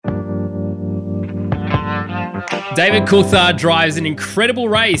David Coulthard drives an incredible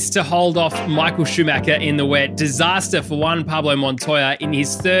race to hold off Michael Schumacher in the wet. Disaster for Juan Pablo Montoya in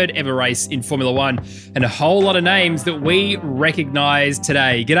his third ever race in Formula One, and a whole lot of names that we recognise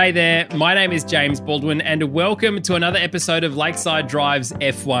today. G'day there, my name is James Baldwin, and welcome to another episode of Lakeside Drive's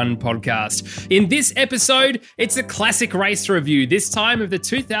F1 podcast. In this episode, it's a classic race review, this time of the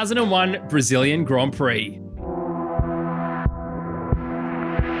 2001 Brazilian Grand Prix.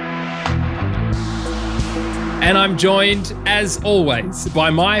 And I'm joined, as always,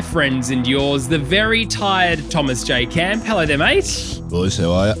 by my friends and yours, the very tired Thomas J. Camp. Hello there, mate. Boys,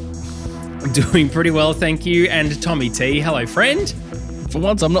 how are you? I'm doing pretty well, thank you. And Tommy T. Hello, friend. For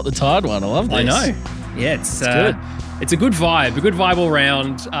once, I'm not the tired one. I love this. I know. Yeah, it's good. It's a good vibe all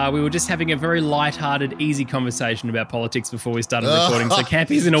round. We were just having a very light-hearted, easy conversation about politics before we started recording, so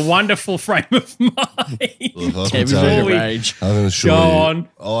Campy's in a wonderful frame of mind. Campy's ready to rage. I'm going to show Go you. on.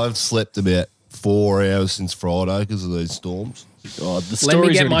 I've slept about 4 hours since Friday because of these storms. God, the Let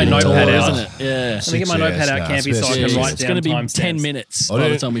me get my notepad out. Isn't it? Yeah. Let me get my notepad out, Campy, so I can write It's down going to be timestamps. 10 minutes by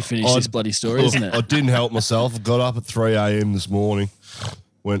the time we finish this bloody story, isn't it? I didn't help myself. I got up at 3 a.m. this morning,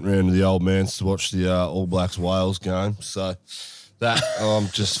 went round to the old man's to watch the All Blacks Wales game. So that I'm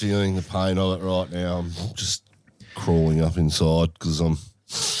just feeling the pain of it right now. I'm just crawling up inside because I'm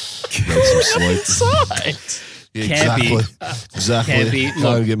getting some sleep. Yeah, exactly. Campy,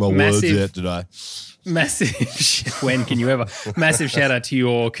 Can't get my words out today. When can you ever? Massive shout out to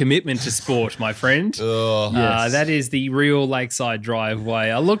your commitment to sport, my friend. Yes. That is the real Lakeside Drive way.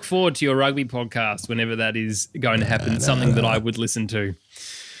 I look forward to your rugby podcast whenever that is going to happen. Something that I would listen to.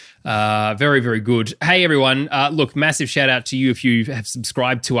 Very, very good. Hey, everyone. Look, massive shout out to you if you have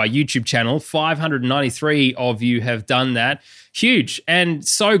subscribed to our YouTube channel. 593 of you have done that. Huge and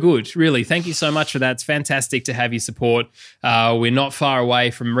so good, really. Thank you so much for that. It's fantastic to have your support. We're not far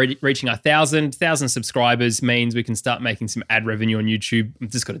away from reaching 1,000 subscribers means we can start making some ad revenue on YouTube.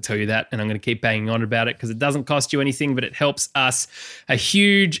 I've just got to tell you that, and I'm going to keep banging on about it because it doesn't cost you anything, but it helps us a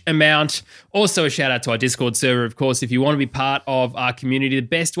huge amount. Also, a shout out to our Discord server, of course. If you want to be part of our community, the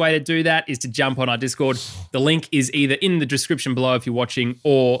best way to do that is to jump on our Discord. The link is either in the description below if you're watching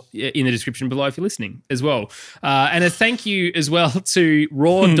or in the description below if you're listening as well. And a thank you as well to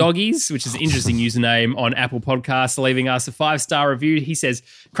Raw Doggies, which is an interesting username on Apple Podcasts, leaving us a 5-star review. He says,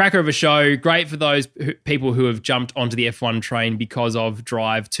 cracker of a show, great for those people who have jumped onto the F1 train because of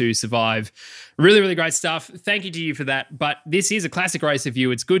Drive to Survive. Really, really great stuff. Thank you to you for that. But this is a classic race review.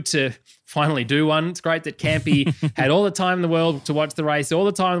 It's good to finally do one. It's great that Campy had all the time in the world to watch the race, all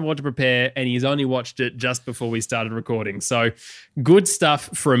the time in the world to prepare, and he's only watched it just before we started recording. So good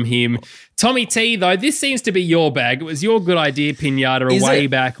stuff from him. Tommy T, though, this seems to be your bag. It was your good idea, Pinata, way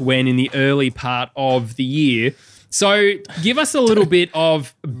back when in the early part of the year. So give us a little bit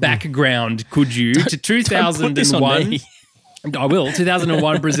of background, could you, to 2001. I will.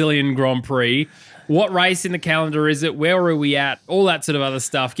 2001 Brazilian Grand Prix. What race in the calendar is it? Where are we at? All that sort of other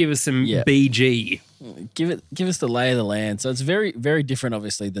stuff. Give us some BG. Give us the lay of the land. So it's very, very different,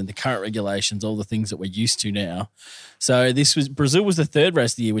 obviously, than the current regulations, all the things that we're used to now. So Brazil was the third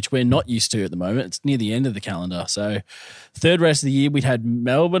race of the year, which we're not used to at the moment. It's near the end of the calendar. So third race of the year, we'd had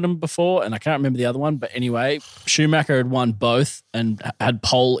Melbourne before, and I can't remember the other one. But anyway, Schumacher had won both and had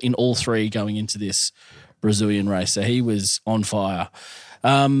pole in all three going into this Brazilian race. So he was on fire.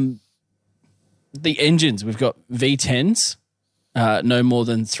 The engines, we've got V10s, no more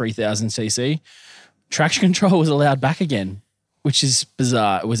than 3,000 cc. Traction control was allowed back again, which is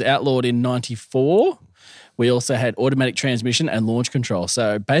bizarre. It was outlawed in 94. We also had automatic transmission and launch control.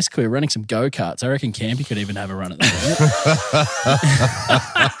 So basically, we're running some go-karts. I reckon Campy could even have a run at that.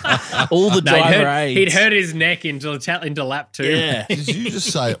 All the driver aids. He'd hurt his neck into lap 2. Yeah. Did you just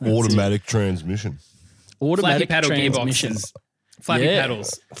say automatic transmission? Automatic paddle transmission. gearboxes. Flappy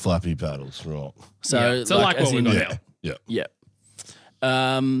paddles. Flappy paddles, right. So like what we got now. Yeah.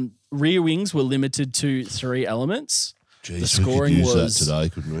 Rear wings were limited to 3 elements. Jeez, the scoring we could use was that today,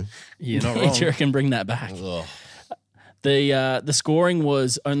 couldn't we? You're not wrong. Do you reckon bring that back? Oh. The scoring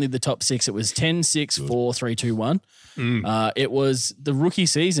was only the top 6. It was 10, 6, 4, 3, 2, 1. It was the rookie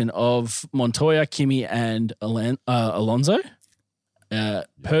season of Montoya, Kimi, and Alonso.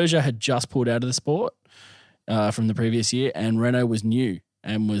 Persia had just pulled out of the sport from the previous year, and Renault was new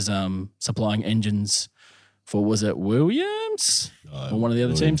and was supplying engines for, was it Williams or one of the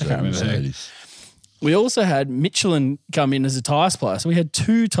other teams? I can't remember who. We also had Michelin come in as a tyre supplier. So we had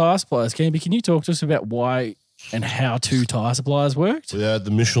 2 tyre suppliers. Campy, can you talk to us about why and how 2 tyre suppliers worked? We had the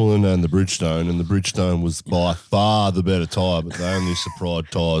Michelin and the Bridgestone, and the Bridgestone was by far the better tyre, but they only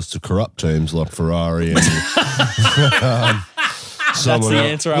supplied tyres to corrupt teams like Ferrari and That's the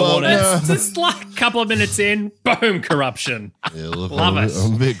answer I wanted. It's just like a couple of minutes in, boom, corruption. Yeah, look, Love I'm, it.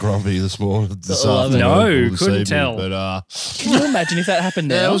 I'm a bit grumpy this morning. This Love it. afternoon, No, or this couldn't evening, tell. But Can you imagine if that happened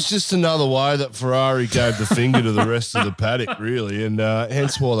yeah, it now? was just another way that Ferrari gave the finger to the rest of the paddock, really, and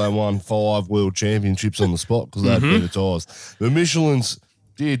hence why they won 5 world championships on the spot because they had better tyres. The Michelin's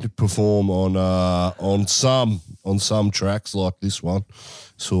did perform on some tracks like this one.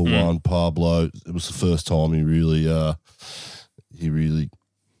 Saw one Pablo. It was the first time he really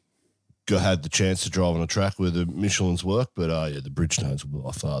had the chance to drive on a track where the Michelin's work. But yeah, the Bridgestones were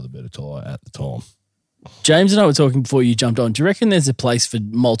by far the better tyre at the time. James and I were talking before you jumped on. Do you reckon there's a place for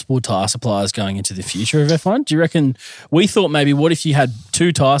multiple tyre suppliers going into the future of F1? Do you reckon we thought maybe what if you had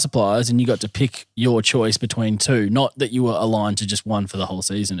 2 tyre suppliers and you got to pick your choice between 2, not that you were aligned to just one for the whole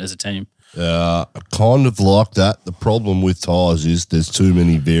season as a team? Kind of like that. The problem with tyres is there's too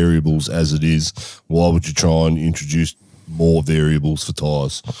many variables as it is. Why would you try and introduce more variables for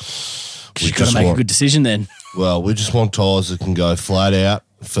tyres? You've got to make a good decision then. Well, we just want tyres that can go flat out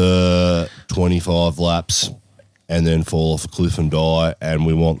for 25 laps and then fall off a cliff and die, and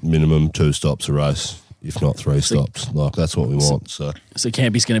we want minimum 2 stops a race, if not 3 stops. Like, that's what we want. So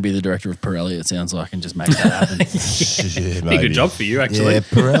Campy's going to be the director of Pirelli, it sounds like, and just make that happen. yeah, Be a maybe. good job for you, actually. Yeah,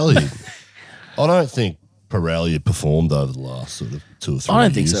 Pirelli. I don't think Pirelli had performed over the last sort of 2 or 3 years. I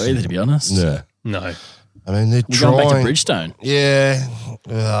don't think so either, to be honest. Yeah. No. I mean, they're We're trying. going back to Bridgestone.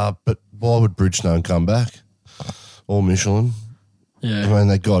 Yeah, but why would Bridgestone come back? Or Michelin? Yeah. I mean,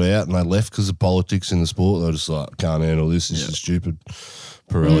 they got out and they left because of politics in the sport. They were just like, can't handle this. This is stupid.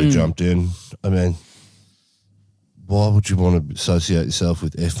 Pirelli jumped in. I mean, why would you want to associate yourself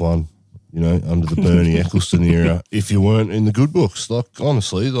with F1, under the Bernie Eccleston era if you weren't in the good books? Like,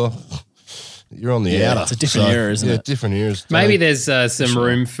 honestly, you're on the outer. It's a different era, isn't it? Yeah, different eras. Maybe there's some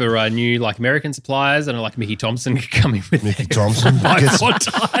room for new American suppliers. I don't know, like Mickey Thompson could come in with Mickey Thompson Get some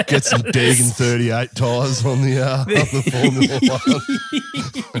get some Deegan 38 tyres on the Formula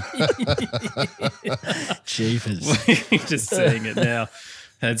 1. Jeepers. Just saying it now.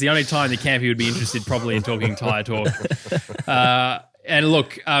 It's the only time that Campy would be interested probably in talking tyre talk. And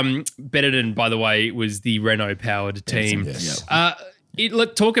look, Benetton, by the way, was the Renault-powered team. Yes.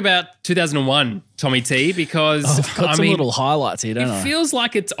 Look, talk about 2001, Tommy T, because I've got some little highlights here, don't I? it feels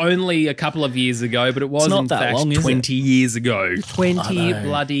like it's only a couple of years ago, but it was not in that fact long, is it? 20 years ago. 20 know.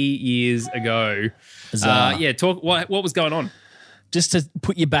 bloody years ago. Bizarre. Talk. What was going on? Just to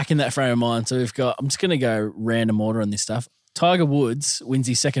put you back in that frame of mind, so we've got, I'm just going to go random order on this stuff. Tiger Woods wins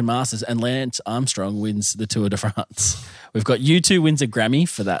his second Masters and Lance Armstrong wins the Tour de France. We've got U2 wins a Grammy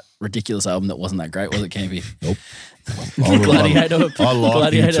for that ridiculous album that wasn't that great, was it, Campy? Nope. Gladiator. I like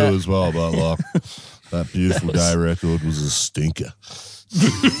Gladiator. you too as well, but like that Beautiful Day record was a stinker.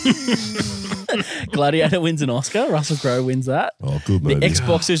 Gladiator wins an Oscar. Russell Crowe wins that. Oh, good The movie.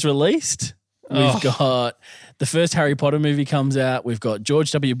 Xbox is released. We've got the first Harry Potter movie comes out. We've got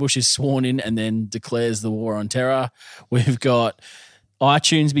George W. Bush is sworn in and then declares the war on terror. We've got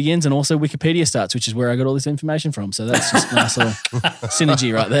iTunes begins and also Wikipedia starts, which is where I got all this information from. So that's just a nice little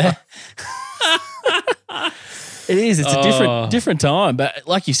synergy right there. It is. It's a different time. But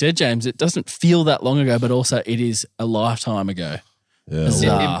like you said, James, it doesn't feel that long ago, but also it is a lifetime ago. Yeah,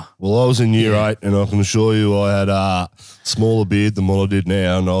 Bizarre. well, I was in year 8, and I can assure you I had a smaller beard than what I did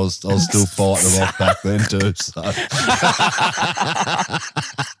now, and I was still fighting them off back then too. So.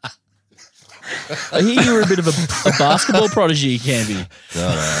 I hear you were a bit of a basketball prodigy, Campy.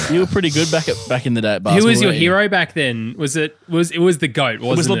 No. You were pretty good back in the day at basketball. Who was your weren't you? hero back then? It was the GOAT,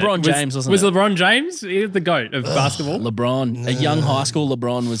 wasn't it? LeBron James, wasn't was it? LeBron James the GOAT of basketball? LeBron, a young high school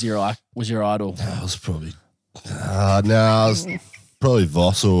LeBron was your idol. I was probably I was probably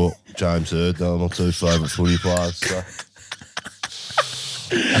Voss or James Hird. They're my 2 favourite footy players. So.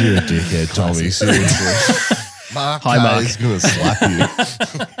 You're a dickhead, Tommy. Seriously. Mark Mark. is going to slap you.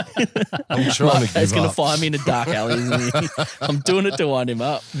 I'm trying to He's give going to up. find me in a dark alley, isn't he? I'm doing it to wind him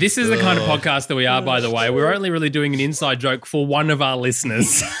up. This is the kind of podcast that we are, by the way. We're only really doing an inside joke for one of our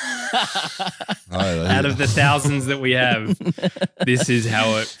listeners. Out of the thousands that we have, this is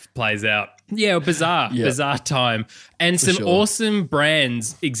how it plays out. Yeah, bizarre time. And some awesome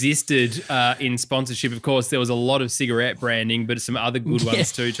brands existed in sponsorship. Of course, there was a lot of cigarette branding, but some other good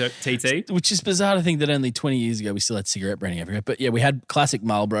ones too, TT. Which is bizarre to think that only 20 years ago we still had cigarette branding everywhere. But yeah, we had classic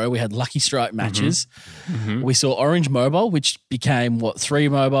Marlboro. We had Lucky Strike matches. Mm-hmm. We saw Orange Mobile, which became, 3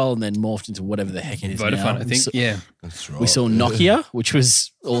 Mobile and then morphed into whatever the heck it is now. Vodafone, I think. Yeah. That's right. We saw Nokia, which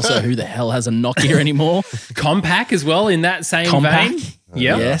was also who the hell has a Nokia anymore? Compaq as well in that same Compaq. vein.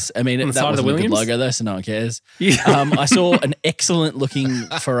 Yeah. Yes. I mean, On the that side of the wasn't a good Williams? logo though, so no one cares. Yeah. I saw an excellent looking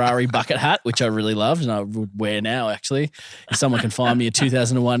Ferrari bucket hat, which I really loved and I would wear now, actually. If someone can find me a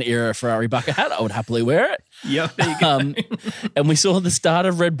 2001 era Ferrari bucket hat, I would happily wear it. Yep. There you go. And we saw the start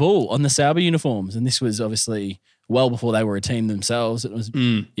of Red Bull on the Sauber uniforms. And this was obviously well before they were a team themselves. It was,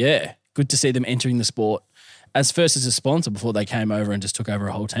 good to see them entering the sport as first as a sponsor before they came over and just took over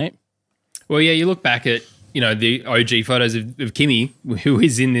a whole team. Well, yeah, you look back at, the OG photos of Kimi, who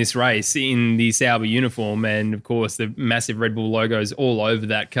is in this race in the Sauber uniform, and of course the massive Red Bull logos all over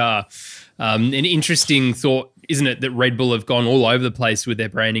that car. An interesting thought, isn't it, that Red Bull have gone all over the place with their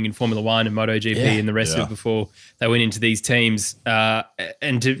branding in Formula One and MotoGP and the rest of it before they went into these teams.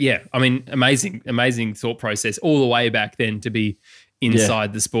 Amazing thought process all the way back then to be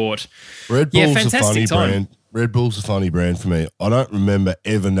inside the sport. Red Bull's a fantastic funny time. brand. Red Bull's a funny brand for me. I don't remember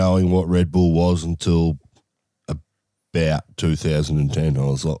ever knowing what Red Bull was until about 2010. I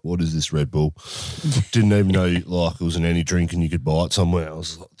was like, what is this Red Bull? Didn't even know it was in any drink and you could buy it somewhere. I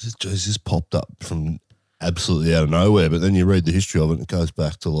was like, this popped up from absolutely out of nowhere. But then you read the history of it and it goes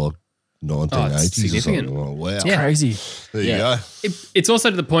back to 1980s or something. Oh, wow. It's crazy. There you go. It's also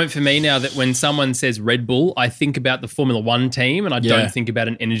to the point for me now that when someone says Red Bull, I think about the Formula One team and I don't think about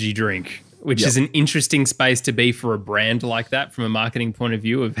an energy drink, which is an interesting space to be for a brand like that from a marketing point of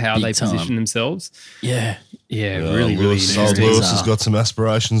view of how they position themselves. Yeah. Yeah, really Lewis interesting. has got some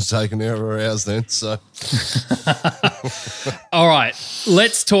aspirations taken out of ours then. So, All right,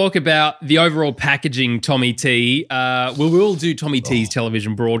 let's talk about the overall packaging, Tommy T. We will do Tommy T's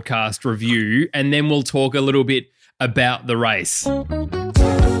television broadcast review, and then we'll talk a little bit about the race.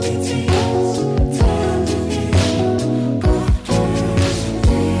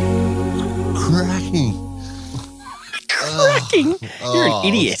 Cracking. You're an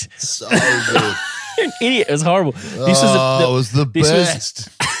idiot. So good. You're an idiot. It was horrible. It was the best.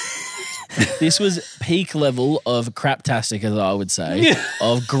 This was peak level of craptastic, as I would say,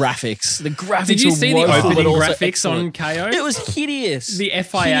 of graphics. The graphics. Did you were see the woeful, opening but also graphics excellent. on KO? It was hideous. The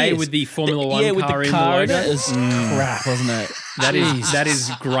FIA Hideous. with the Formula One with car the in car the in logo. it was crap, wasn't it? That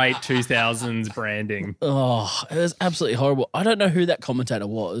is great 2000s branding. Oh, it was absolutely horrible. I don't know who that commentator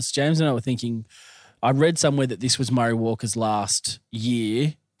was. James and I were thinking, I read somewhere that this was Murray Walker's last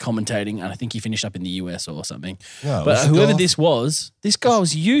year commentating, and I think he finished up in the US or something. No, but whoever this guy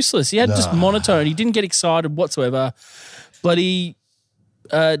was useless. He had just monotone. He didn't get excited whatsoever. Bloody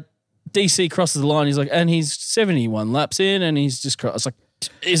DC crosses the line. He's like, and he's 71 laps in, and he's just crossed. I was like,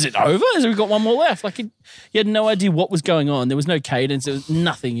 is it over? Has we got one more left? Like he had no idea what was going on. There was no cadence. There was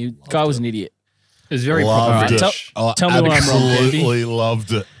nothing. The guy was an idiot. It was very Loved proper. it. Tell me when I'm wrong, Andy. Absolutely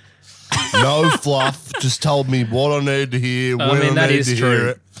loved it. No fluff. Just told me what I need to hear, when I that need is to true. hear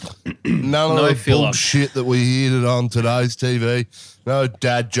it. None No of the filler. bullshit that we hear on today's TV. No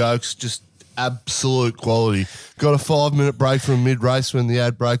dad jokes. Just absolute quality. Got a 5-minute break from mid-race when the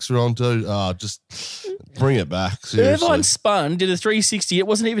ad breaks are on too. Just bring it back. Seriously. Irvine spun, did a 360. It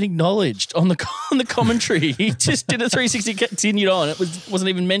wasn't even acknowledged on the commentary. He just did a 360, continued on. It wasn't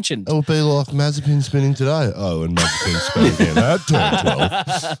even mentioned. It would be like Mazepin spinning today. Oh, and Mazepin spinning again. That turn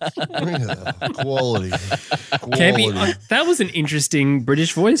 12. Bring it. Quality. Campy, that was an interesting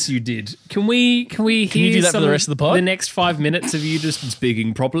British voice you did. Can we hear you do that for the rest of the pod? The next 5 minutes of you just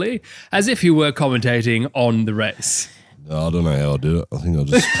speaking properly, as if you were commentating on the race. I don't know how I did it. I think I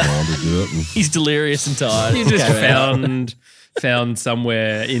just tried to do it. And He's delirious and tired. You just found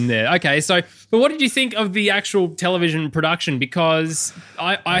somewhere in there. Okay, so but what did you think of the actual television production? Because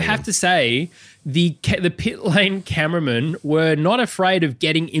I have to say the pit lane cameramen were not afraid of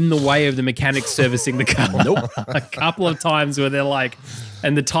getting in the way of the mechanics servicing the car. Nope. A couple of times where they're like,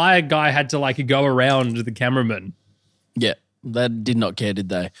 and the tire guy had to like go around the cameraman. Yeah, they did not care, did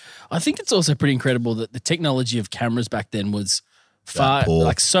they? I think it's also pretty incredible that the technology of cameras back then was far,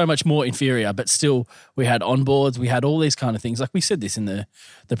 like so much more inferior, but still we had onboards, we had all these kind of things. Like we said this in the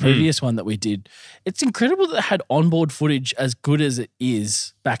previous one that we did. It's incredible that it had onboard footage as good as it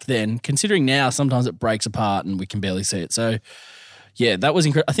is back then, considering now sometimes it breaks apart and we can barely see it. So yeah, that was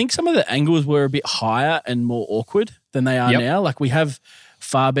incredible. I think some of the angles were a bit higher and more awkward than they are now. Like we have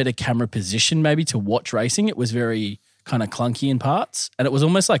far better camera position maybe to watch racing. It was very kind of clunky in parts, and it was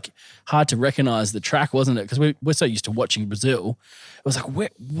almost like hard to recognize the track, wasn't it? Because we're so used to watching Brazil. It was like,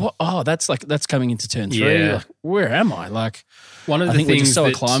 what? Oh, that's coming into turn 3. Yeah. Like, where am I? Like, One of the I think we're things just so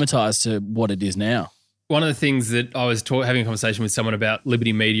that- acclimatized to what it is now. One of the things that I was having a conversation with someone about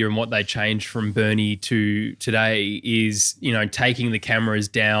Liberty Media and what they changed from Bernie to today is, taking the cameras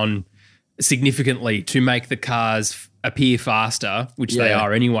down significantly to make the cars appear faster, which they Yeah.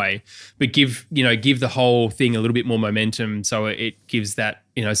 are anyway, but give the whole thing a little bit more momentum, so it gives that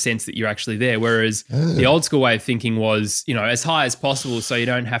sense that you're actually there. Whereas the old school way of thinking was as high as possible, so you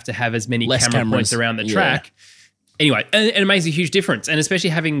don't have to have as many Less camera cameras. points around the Yeah. track. Anyway, and it makes a huge difference, and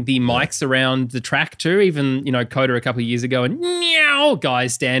especially having the mics around the track too. Even Coda a couple of years ago, and meow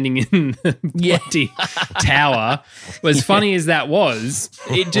guys standing in the bloody tower. As funny as that was,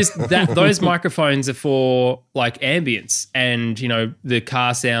 it just those microphones are for like ambience and the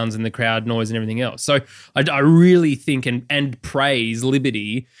car sounds and the crowd noise and everything else. So I really think and praise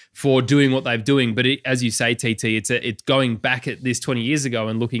Liberty for doing what they're doing. But as you say, TT, it's going back at this 20 years ago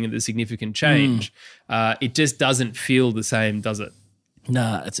and looking at the significant change. It just doesn't feel the same, does it?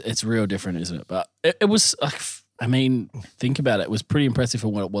 Nah, it's real different, isn't it? But it was, I mean, think about it. It was pretty impressive for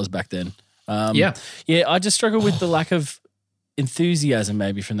what it was back then. Yeah, I just struggle with the lack of enthusiasm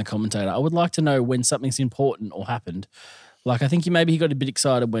maybe from the commentator. I would like to know when something's important or happened. Like, I think he got a bit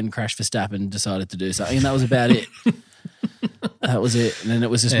excited when Crash Verstappen decided to do something, and that was about it. That was it. And then it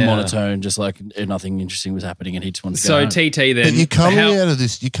was just monotone, just like nothing interesting was happening, and he just wanted to go home. TT then. But you're coming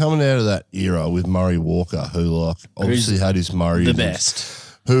out of that era with Murray Walker, who like obviously had his Murray the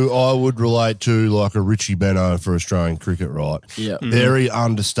best. Who I would relate to like a Richie Beno for Australian cricket, right? Yeah. Very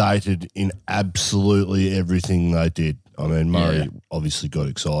understated in absolutely everything they did. I mean, Murray obviously got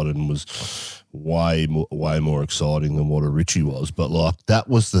excited and was way more exciting than what a Richie was. But like that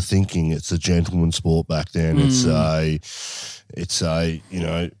was the thinking. It's a gentleman's sport back then. It's a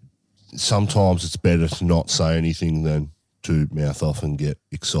sometimes it's better to not say anything than to mouth off and get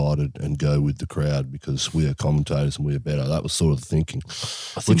excited and go with the crowd because we are commentators and we are better. That was sort of the thinking.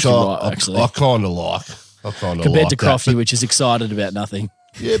 I think you're right, actually. I kind of like. Compared to Crofty, which is excited about nothing.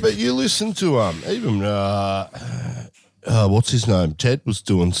 Yeah, but you listen to even what's his name? Ted was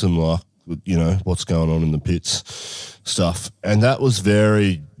doing some like what's going on in the pits stuff, and that was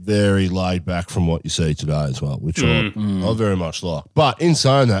very, very laid back from what you see today as well, which I very much like. But in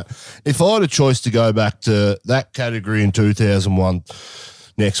saying that, if I had a choice to go back to that category in 2001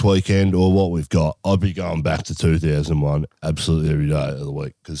 next weekend or what we've got, I'd be going back to 2001 absolutely every day of the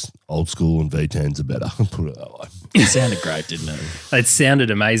week because old school and V10s are better. Put it that way. It sounded great, didn't it? It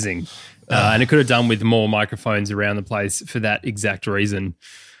sounded amazing. And it could have done with more microphones around the place for that exact reason.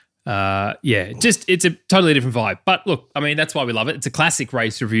 It's a totally different vibe. But look, I mean, that's why we love it. It's a classic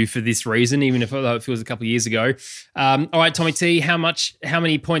race review for this reason, even if it feels a couple of years ago. All right, Tommy T, how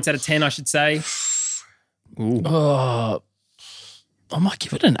many points out of 10, I should say? Ooh. I might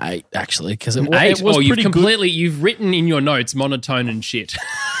give it an 8, actually, because it was pretty good. You've written in your notes monotone and shit.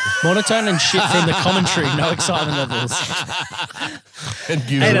 Monotone and shit from the commentary, no excitement levels. And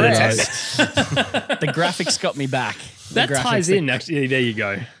give it an 8. The graphics got me back. That ties in, actually. There you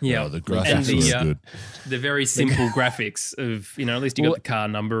go. Yeah, the graphics were good. The very simple graphics of, at least you got the car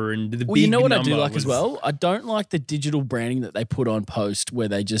number and the big number. You know what I do like as well? I don't like the digital branding that they put on post where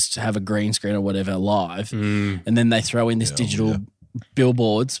they just have a green screen or whatever live and then they throw in this digital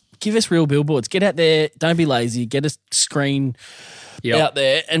billboards. Give us real billboards. Get out there. Don't be lazy. Get a screen out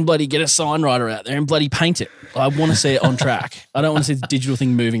there and bloody get a sign writer out there and bloody paint it. I want to see it on track. I don't want to see the digital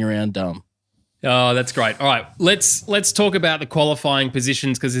thing moving around dumb. Oh, that's great. All right, let's talk about the qualifying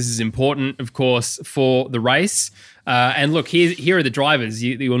positions because this is important, of course, for the race. And look, here are the drivers.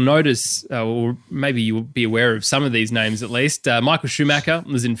 You will notice, or maybe you will be aware of some of these names at least. Michael Schumacher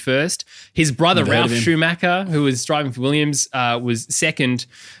was in first. His brother Ralph Schumacher, who was driving for Williams, was second,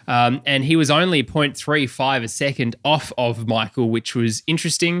 and he was only 0.35 a second off of Michael, which was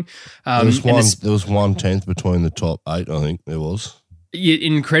interesting. There was 1/10 between the top 8, I think there was. Yeah,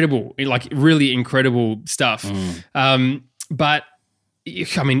 incredible, like really incredible stuff. But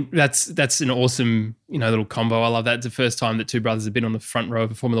I mean, that's an awesome, little combo. I love that. It's the first time that two brothers have been on the front row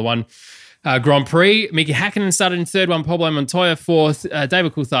of a Formula One Grand Prix. Mika Hakkinen started in third, Juan Pablo Montoya fourth,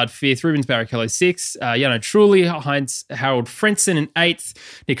 David Coulthard fifth, Rubens Barrichello sixth, Jarno Trulli, Heinz Harald Frentzen in eighth,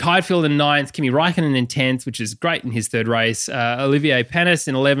 Nick Heidfeld in ninth, Kimi Räikkönen in 10th, which is great in his third race, Olivier Panis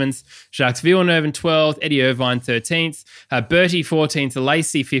in 11th, Jacques Villeneuve in 12th, Eddie Irvine 13th, Bertie 14th,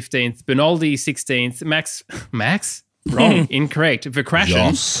 Lacey 15th, Bernaldi 16th, Max? Wrong, incorrect.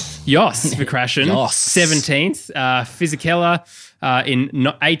 Verkrashen. Jos Verkrashen, 17th. Fisichella in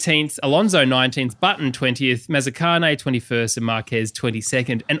 18th. Alonso 19th. Button 20th. Mazzacane 21st. And Marquez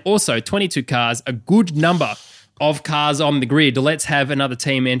 22nd. And also 22 cars, a good number of cars on the grid. Let's have another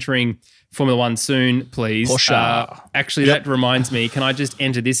team entering Formula One soon, please. Actually, that reminds me, can I just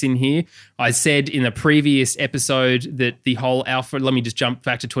enter this in here? I said in the previous episode that the whole Alfa, let me just jump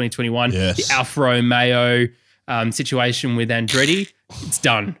back to 2021, the Alfa Romeo situation with Andretti, it's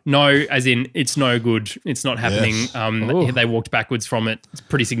done. No, as in it's no good. It's not happening. Yes. They walked backwards from it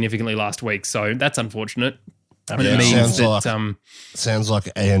pretty significantly last week, so that's unfortunate. And Yeah, it means that sounds like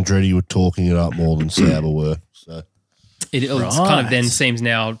Andretti were talking it up more than Sauber were. So it kind of then seems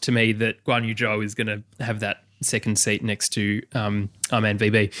now to me that Guan Yu Zhou is going to have that second seat next to Armand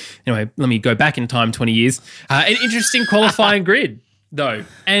VB. Anyway, let me go back in time 20 years. An interesting qualifying grid, though.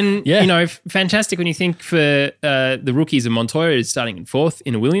 And, fantastic when you think for the rookies of Montoya is starting in 4th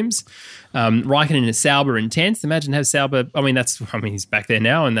in a Williams. Raikkonen and Sauber in 10th. Imagine have Sauber, he's back there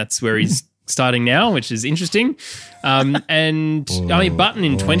now and that's where he's starting now, which is interesting. Button in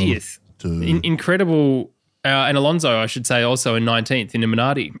 20th. Incredible. And Alonso, I should say, also in 19th in a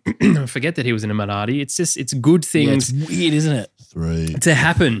Minardi. I forget that he was in a Minardi. It's good things. Yeah, it's weird, isn't it? 3 to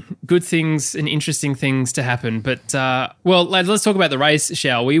happen. Good things and interesting things to happen. But, lads, let's talk about the race,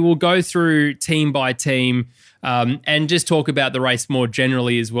 shall we? We'll go through team by team and just talk about the race more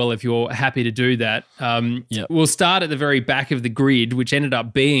generally as well, if you're happy to do that. We'll start at the very back of the grid, which ended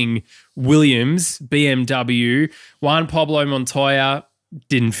up being Williams, BMW, Juan Pablo Montoya,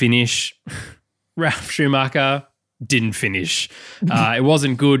 didn't finish. Ralf Schumacher didn't finish. It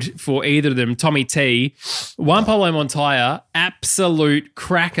wasn't good for either of them. Tommy T, Juan Pablo Montoya, absolute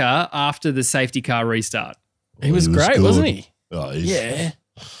cracker after the safety car restart. He was great, good. wasn't he? Oh, Yeah.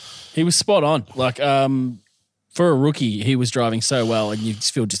 He was spot on. Like, for a rookie, he was driving so well and you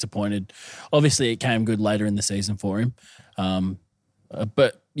just feel disappointed. Obviously, it came good later in the season for him.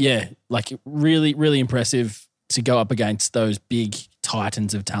 But, yeah, like really, really impressive to go up against those big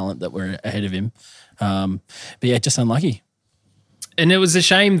titans of talent that were ahead of him. But yeah, just unlucky. And it was a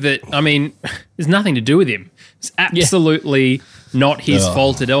shame that, there's nothing to do with him. It's absolutely not his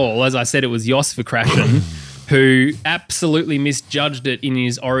fault at all. As I said, it was Jos for crashing, who absolutely misjudged it in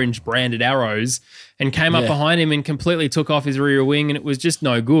his orange branded arrows and came up behind him and completely took off his rear wing, and it was just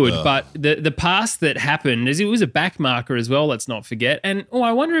no good. But the pass that happened, as it was a back marker as well, let's not forget. And,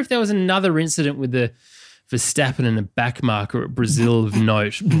 I wonder if there was another incident with the Verstappen and a back marker at Brazil of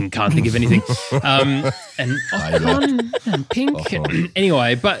note. Can't think of anything. And Ocon and Pink. Ocon.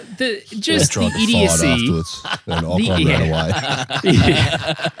 Anyway, but the idiocy. Then Ocon ran away.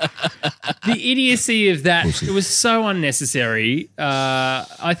 The idiocy of that, it was so unnecessary.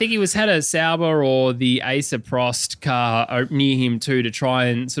 I think he had a Sauber or the Asa Prost car near him too to try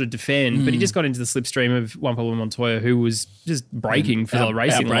and sort of defend, but he just got into the slipstream of Juan Pablo Montoya, who was just braking for the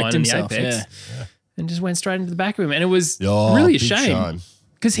racing line in the apex. Yeah. And just went straight into the back of him. And it was really a shame.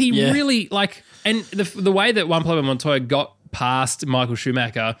 Because he really, and the way that Juan Pablo Montoya got past Michael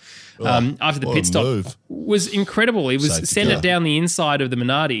Schumacher after the pit stop was incredible. He was sent it down the inside of the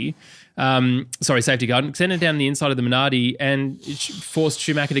Minardi. Safety car. Sent it down the inside of the Minardi and it forced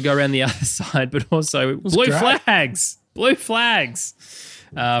Schumacher to go around the other side, but also blue flags for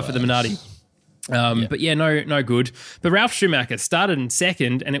the Minardi. But yeah, no good. But Ralf Schumacher started in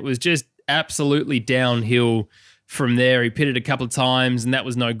second and it was just absolutely downhill from there. He pitted a couple of times and that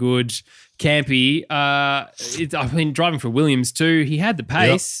was no good. Campy, driving for Williams too. He had the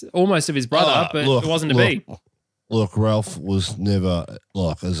pace almost of his brother, but it wasn't to be. Look, Ralph was never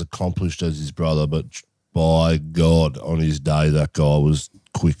as accomplished as his brother, but by God, on his day, that guy was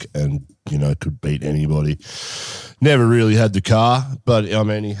quick and, could beat anybody. Never really had the car, but,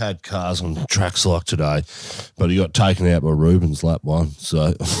 he had cars on tracks like today, but he got taken out by Rubens lap 1.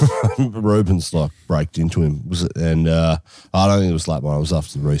 So Rubens, braked into him. And I don't think it was lap 1. It was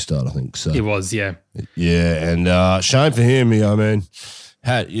after the restart, I think. So it was, yeah. Yeah, and shame for him.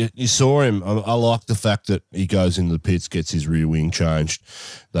 You saw him. I like the fact that he goes into the pits, gets his rear wing changed.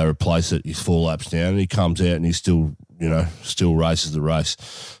 They replace it. He's 4 laps down, and he comes out and he's still races the race.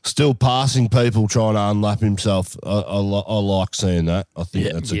 Still passing people, trying to unlap himself. I like seeing that. I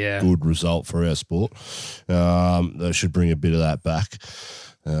think that's a good result for our sport. They should bring a bit of that back.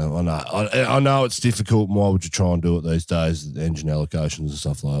 I know it's difficult. Why would you try and do it these days? Engine allocations and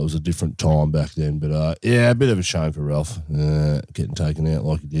stuff like that. It was a different time back then. But a bit of a shame for Ralph getting taken out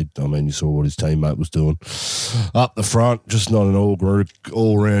like he did. You saw what his teammate was doing up the front. Just not an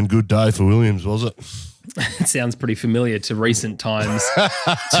all-round good day for Williams, was it? It sounds pretty familiar to recent times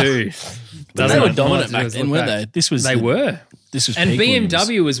too. They were dominant back then, weren't they? They were. This was and BMW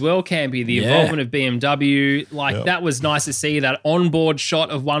Williams. as well, Campy. The involvement of BMW, that was nice to see. That onboard shot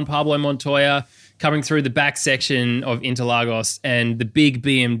of Juan Pablo Montoya coming through the back section of Interlagos and the big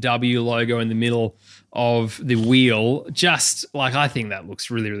BMW logo in the middle of the wheel. Just I think that looks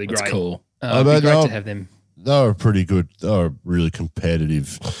really, really great. That's cool. It'd be great to have them. they were a pretty good. They were a really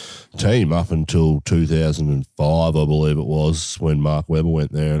competitive team up until 2005, I believe it was, when Mark Webber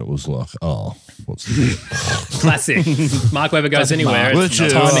went there, and it was like, oh, what's the Classic. Mark Webber goes anywhere. which It's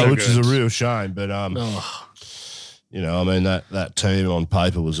is not so which is a good. real shame, but you know, I mean that team on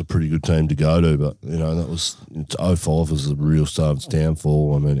paper was a pretty good team to go to, but you know that was 05 was the real start of its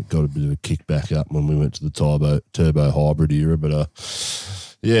downfall. I mean, it got a bit of a kick back up when we went to the turbo hybrid era, but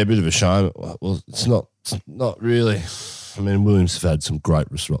yeah, a bit of a shame. Well, it's not really. I mean, Williams have had some great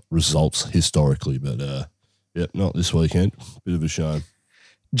results historically, but not this weekend. Bit of a shame.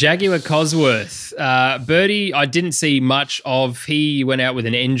 Jaguar Cosworth. Birdie, I didn't see much of. He went out with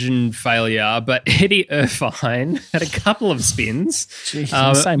an engine failure, but Eddie Irvine had a couple of spins.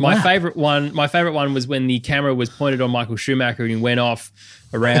 Jeez, same my lap. favorite one was when the camera was pointed on Michael Schumacher and he went off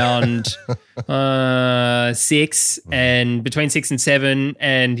around 6 and between 6 and 7,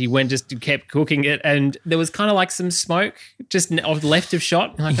 and he kept cooking it, and there was kind of like some smoke just left of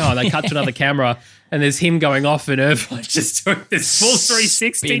shot. Like, oh, they cut to another camera and there's him going off and Irvine just doing this full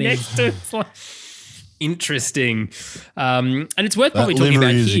 360 Spinning. next to it's like, interesting. And it's worth That probably talking about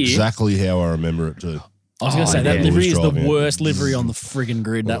livery is here. exactly how I remember it too. I was going to say, yeah. that livery is the Driving it. worst livery on the friggin'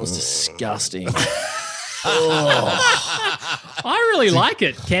 grid. That was disgusting. I really like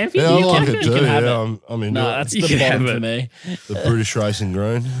it, Campy. Yeah, I You like can- it you too. can have Yeah, it. I mean, No, that's You the can bottom have for me. the British Racing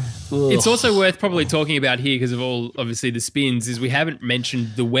Green. It's also worth probably talking about here because of all, obviously, the spins, is we haven't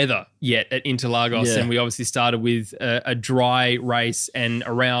mentioned the weather yet at Interlagos, Yeah. and we obviously started with a dry race, and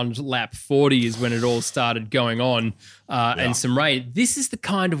around lap 40 is when it all started going on, and some rain. This is the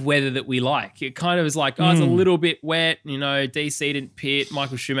kind of weather that we like. It kind of is like, it's a little bit wet, you know, DC didn't pit,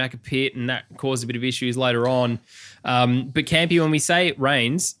 Michael Schumacher pit, and that caused a bit of issues later on. But Campy, when we say it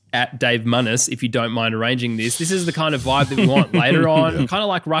rains, at Dave Munnis, if you don't mind arranging this is the kind of vibe that we want later on, kind of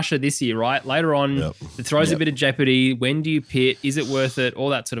like Russia this year, right? Later on, it throws a bit of jeopardy. When do you pit? Is it worth it? All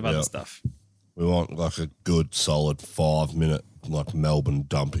that sort of other stuff. We want like a good solid 5-minute like Melbourne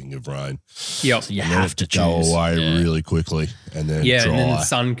dumping of rain. Yep. So you And then have it to go choose. away Yeah. really quickly and then Yeah, dry. and then the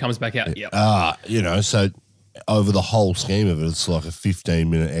sun comes back out. Yep. You know, so over the whole scheme of it, it's like a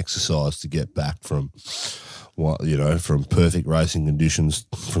 15-minute exercise to get back from from perfect racing conditions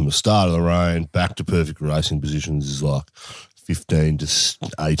from the start of the rain back to perfect racing positions is like 15 to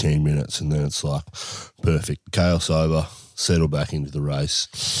 18 minutes, and then it's like perfect chaos over, settle back into the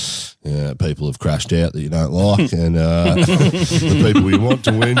race. Yeah, people have crashed out that you don't like, and the people you want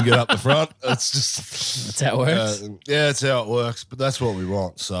to win get up the front. It's just That's how it works. yeah, it's how it works, but that's what we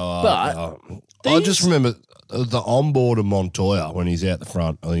want. So, But I just remember the onboard of Montoya when he's out the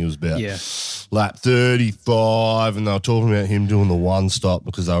front. I think it was about lap 35, and they were talking about him doing the one stop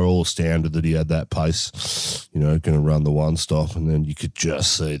because they were all astounded that he had that pace, you know, going to run the one stop. And then you could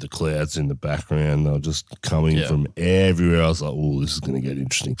just see the clouds in the background. They were just coming from everywhere. I was like, oh, this is going to get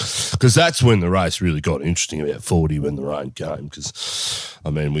interesting. Because that's when the race really got interesting, about 40 when the rain came. Because, I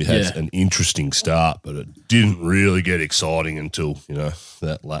mean, we had an interesting start, but it didn't really get exciting until, you know,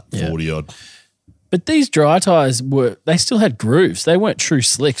 that lap 40 odd. But these dry tyres they still had grooves. They weren't true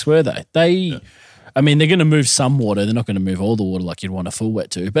slicks, were they? I mean, they're going to move some water. They're not going to move all the water like you'd want a full wet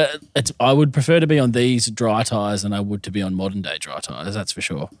to. But I would prefer to be on these dry tyres than I would to be on modern day dry tyres, that's for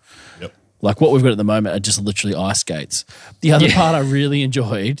sure. Yep. Like what we've got at the moment are just literally ice skates. The other part I really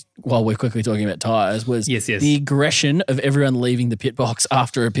enjoyed, while we're quickly talking about tyres, was the aggression of everyone leaving the pit box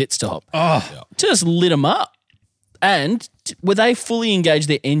after a pit stop. Just lit them up. And were they fully engaged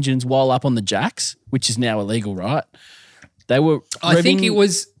their engines while up on the jacks, which is now illegal, right? They were. I think it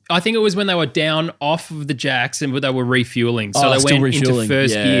was when they were down off of the jacks and they were refueling. So they still went into refueling.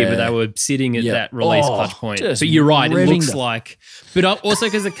 first gear, but they were sitting at that release clutch point. just But you're right, it revving looks them. like. But also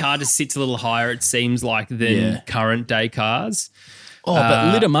because the car just sits a little higher, it seems like than current day cars.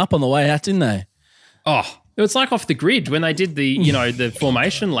 But lit them up on the way out, didn't they? Oh, it was like off the grid when they did the the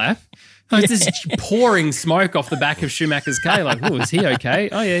formation lap. It was just pouring smoke off the back of Schumacher's K. Like, oh, is he okay?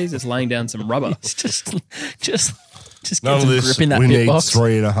 Oh yeah, he's just laying down some rubber. It's just get None of some this. grip in that We pit need box.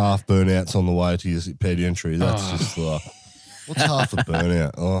 3.5 burnouts on the way to your ped entry. That's just like, what's half a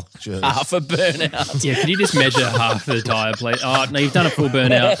burnout? Oh, jeez. Half a burnout. Yeah, could you just measure half the tyre, please? Oh, no, you've done a full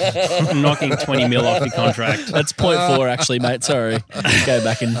burnout. I'm knocking 20 mil off your contract. That's 0.4 actually, mate. Sorry. Go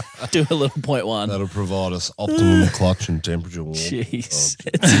back and do a little 0.1. That'll provide us optimum clutch and temperature. Jeez,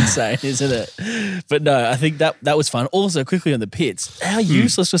 it's insane, isn't it? But no, I think that was fun. Also, quickly on the pits, how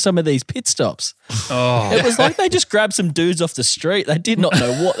useless were some of these pit stops? Oh, It was like they just grabbed some dudes off the street. They did not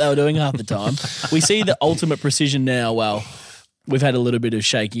know what they were doing half the time. We see the ultimate precision now. Well, we've had a little bit of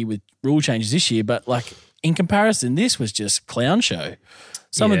shaky with rule changes this year, but like in comparison, this was just clown show.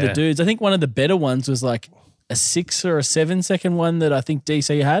 Some of the dudes, I think one of the better ones was like a 6 or a 7 second one that I think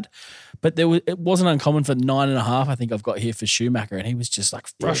DC had. But it wasn't uncommon for 9.5. I think I've got here for Schumacher, and he was just like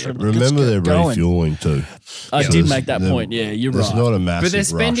frustrated. Remember they're refueling too. I did make that point. Yeah, you're right. It's not a massive But they're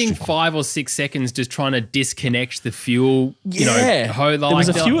spending rush. 5 or 6 seconds just trying to disconnect the fuel. Yeah. There was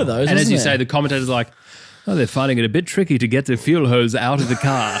a few of those, And as wasn't you there? say, the commentator's like, oh, they're finding it a bit tricky to get the fuel hose out of the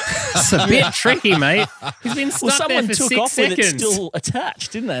car. It's a bit tricky, mate. He's been stuck someone there for took 6 off seconds. with it still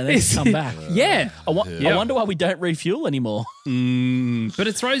attached, didn't they? And then it's come back. Yeah. I wonder why we don't refuel anymore. But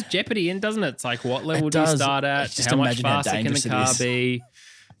it throws jeopardy in, doesn't it? It's like, what level It do you does. start at? Just How much imagine how faster can the dangerous it car is. be?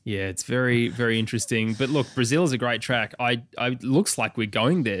 Yeah, it's very, very interesting. But look, Brazil is a great track. I looks like we're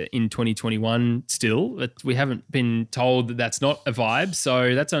going there in 2021 still. But we haven't been told that that's not a vibe.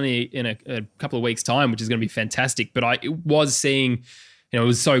 So that's only in a couple of weeks' time, which is going to be fantastic. But I was seeing, it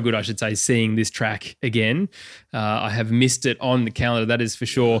was so good, I should say, seeing this track again. I have missed it on the calendar, that is for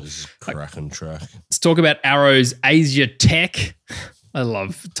sure. This is a cracking track. Let's talk about Arrow's Asia Tech. I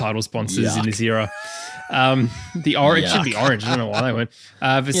love title sponsors in this era. The orange should be orange. I don't know why they went.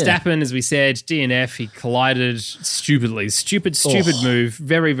 Verstappen, as we said, DNF. He collided stupidly. Stupid move.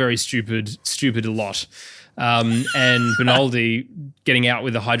 Very, very stupid a lot. And Benaldi getting out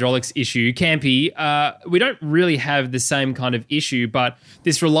with a hydraulics issue. Campy, we don't really have the same kind of issue, but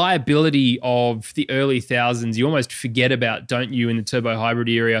this reliability of the early thousands, you almost forget about, don't you, in the turbo hybrid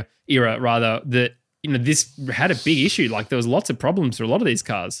era rather, that this had a big issue. Like there was lots of problems for a lot of these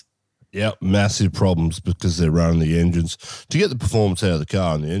cars. Yeah, massive problems because they're running the engines to get the performance out of the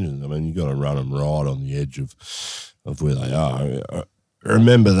car and the engines. I mean, you got to run them right on the edge of where they are. I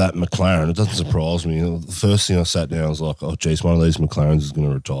remember that McLaren. It doesn't surprise me. The first thing I sat down, I was like, oh, geez, one of these McLarens is going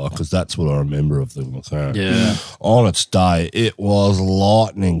to retire, because that's what I remember of the McLaren. Yeah. On its day, it was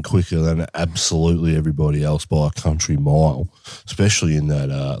lightning quicker than absolutely everybody else by a country mile, especially in that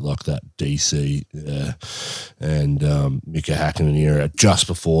that DC and Mika Hakkinen era just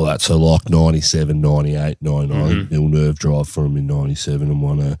before that. So like 97, 98, 99, Villeneuve drive for him in 97 and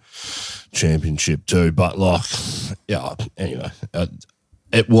won a championship too. But anyway,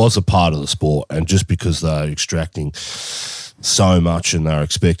 it was a part of the sport, and just because they're extracting so much and they're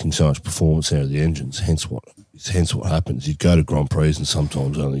expecting so much performance out of the engines, hence what happens. You'd go to Grand Prix and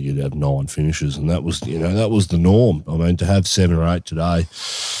sometimes only you'd have 9 finishes, and that was the norm. I mean, to have 7 or 8 today,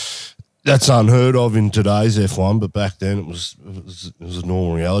 that's unheard of in today's F1, but back then it was a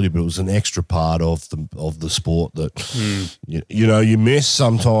normal reality. But it was an extra part of the sport that you miss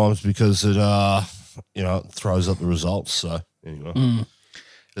sometimes because it it throws up the results. So anyway,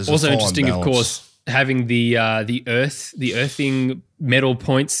 also interesting, of course, having the earthing medal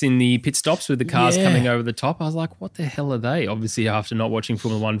points in the pit stops with the cars coming over the top. I was like, what the hell are they? Obviously, after not watching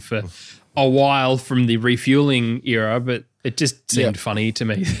Formula One for a while from the refueling era, but it just seemed funny to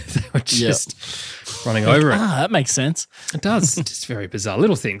me. They were just running over it. That makes sense. It does. It's just very bizarre.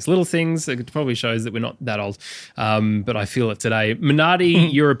 Little things. It probably shows that we're not that old. But I feel it today.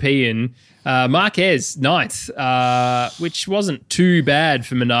 Minardi, European. Marquez, 9th, which wasn't too bad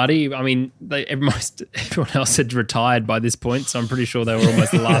for Minardi. I mean, everyone else had retired by this point, so I'm pretty sure they were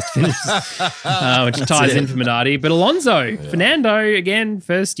almost the last finishes, which ties in for Minardi. But Alonso, Fernando, again,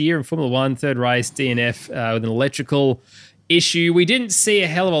 first year in Formula One, third race, DNF with an electrical issue. We didn't see a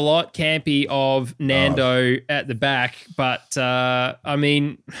hell of a lot, Campy, of Nando at the back, but I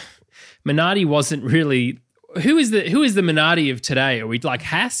mean, Minardi wasn't really. Who is the Minardi of today? Are we like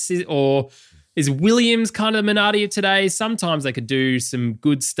Haas, or is Williams kind of the Minardi of today? Sometimes they could do some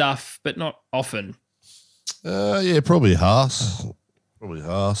good stuff, but not often. Probably Haas. Probably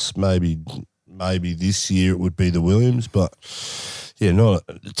Haas. Maybe this year it would be the Williams, but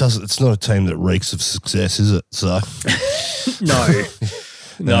it's not a team that reeks of success, is it? So no,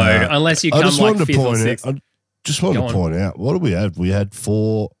 unless you come like 5th or 6th. I just wanted to point out, what do we have? We had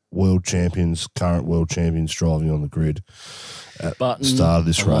 4 current world champions driving on the grid at the start of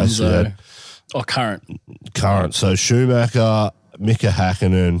this race. Current. So Schumacher, Mika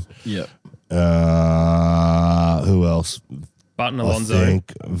Hakkinen. Yep. Who else? Button, Alonso. I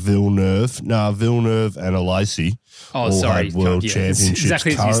think Villeneuve and Alesi. Had world championships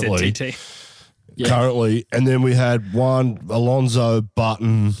exactly currently. As you said, TT. Currently, and then we had Alonso,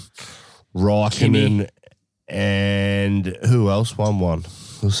 Button, Raikkonen, and who else won one?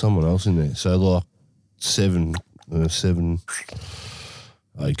 There's someone else in there. So like 7.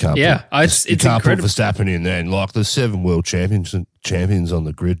 Oh, you can't. It's incredible. Put Verstappen in there. And like there's 7 world champions on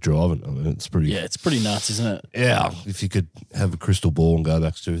the grid driving. I mean, it's pretty. Yeah, it's pretty nuts, isn't it? Yeah, if you could have a crystal ball and go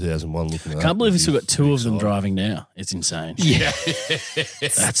back to 2001 looking at that. Can't believe we've still got 2 of them driving now. It's insane. Yeah,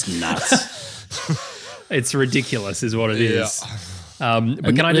 that's nuts. It's ridiculous, is what it is. But And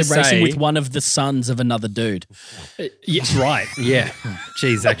can I they're just racing say, with one of the sons of another dude. yes, right, yeah.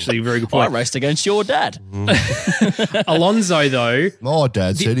 Geez, actually, very good I point. raced against your dad. Alonso, though, My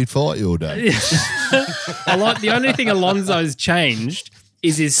dad said he'd fight your dad. the only thing Alonso's changed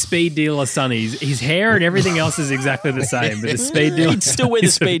is his speed dealer Sonny's. His hair and everything else is exactly the same, but the speed dealer He'd still wear the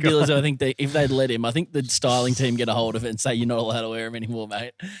is speed gone. dealers. I think if they'd let him, I think the styling team get a hold of it and say you're not allowed to wear him anymore,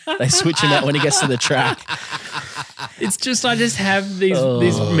 mate. They switch him out when he gets to the track. It's just I just have these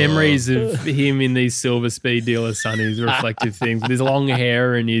memories of him in these silver speed dealer Sonny's reflective things with his long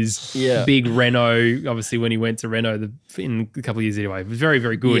hair and his Yeah. big Renault. Obviously, when he went to Renault in a couple of years anyway, it was very,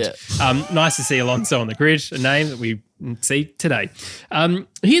 very good. Nice to see Alonso on the grid, a name that we see today.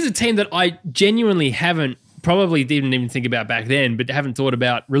 Here's a team that I genuinely haven't probably didn't even think about back then, but haven't thought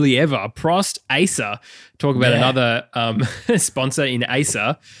about really ever. Prost Acer. Talk about another sponsor in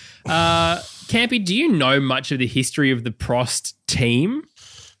Acer. Campy, do you know much of the history of the Prost team?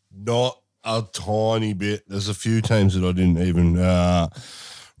 Not a tiny bit. There's a few teams that I didn't even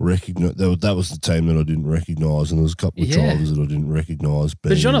recognize. That was the team that I didn't recognize, and there was a couple of drivers that I didn't recognize.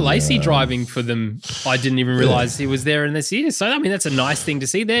 But John Lacey driving for them, I didn't even realise he was there in this year. So, I mean, that's a nice thing to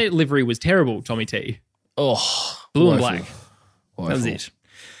see. Their livery was terrible, Tommy T. Oh, Blue and woeful. black. That was it.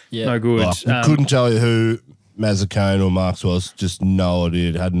 Yeah. No good. I couldn't tell you who Mazzacane or Marx was. Just no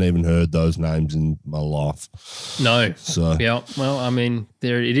idea. Hadn't even heard those names in my life. No. So Yeah. Well, I mean,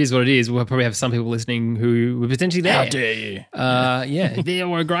 there it is what it is. We'll probably have some people listening who were potentially there. How dare you? Yeah, they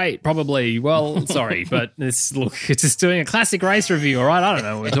were great. Probably. Well, sorry, but it's just doing a classic race review. All right, I don't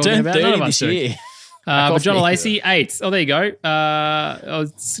know what we're talking Turned about. None 30 of us this do. year. But John me. Lacey, 8th. Oh, there you go. I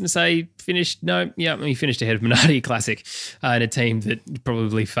was going to say finished. No, yeah, he finished ahead of Minardi Classic in a team that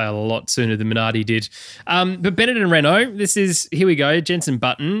probably failed a lot sooner than Minardi did. But Bennett and Renault, here we go, Jenson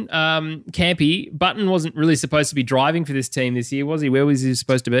Button. Campy, Button wasn't really supposed to be driving for this team this year, was he? Where was he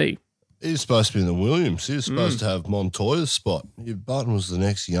supposed to be? he was supposed to be in the Williams. He was supposed to have Montoya's spot. Button was the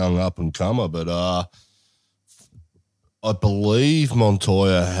next young up and comer, but I believe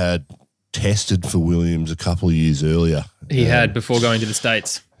Montoya had tested for Williams a couple of years earlier. He had before going to the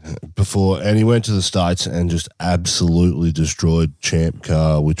States. And he went to the States and just absolutely destroyed Champ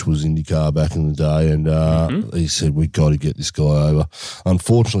Car, which was IndyCar back in the day. And he said, we got to get this guy over.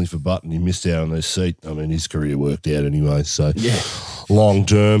 Unfortunately for Button, he missed out on his seat. I mean, his career worked out anyway. So long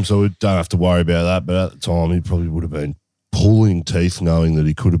term, so we don't have to worry about that. But at the time, he probably would have been pulling teeth knowing that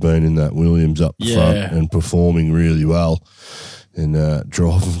he could have been in that Williams up front and performing really well and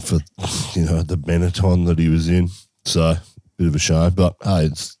driving for, the Benetton that he was in. So bit of a shame, but hey,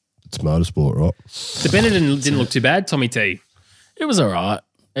 it's motorsport, right? The Benetton didn't look too bad, Tommy T. It was all right.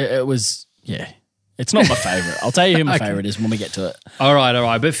 It was, It's not my favourite. I'll tell you who my favourite is when we get to it. All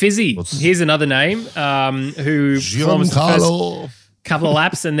right. But Fizzy, here's another name who performs the first couple of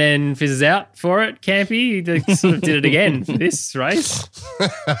laps and then fizzes out for it. Campy, they sort of did it again for this race.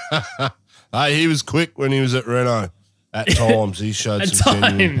 Hey, he was quick when he was at Renault. At times, he showed some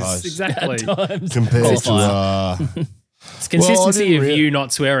genuine pace. Exactly. Compared to... It's consistency of didn't you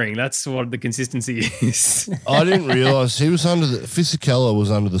not swearing. That's what the consistency is. I didn't realise he was under Fisichella was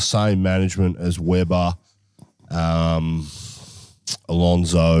under the same management as Webber, Alonso,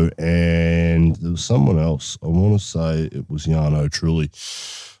 and there was someone else. I want to say it was Jarno Trulli,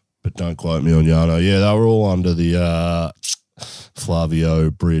 but don't quote me on Jarno. Yeah, they were all under the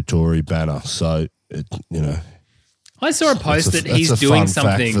Flavio Briatore banner. So, I saw a post that he's that's a doing fun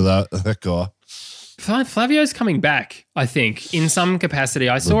something. fact for that guy. Flavio's coming back, I think, in some capacity.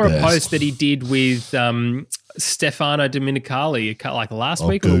 I saw a post that he did with Stefano Domenicali like last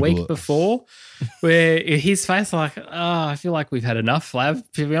week or the week before, where his face like, I feel like we've had enough, Flav,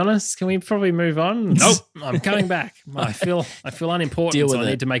 to be honest. Can we probably move on? Nope, I'm coming back. I feel unimportant, so I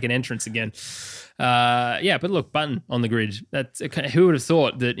need to make an entrance again. But look, Button on the grid. Who would have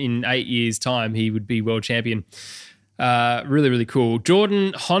thought that in 8 years' time he would be world champion? Really, really cool.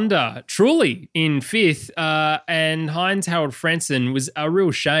 Jordan Honda, truly in 5th, and Heinz Harald Frentzen was a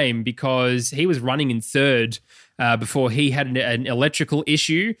real shame because he was running in 3rd before he had an electrical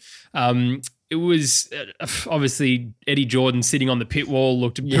issue. It was obviously Eddie Jordan sitting on the pit wall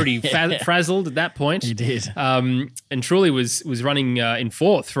looked pretty frazzled at that point. He did. And Truly was running in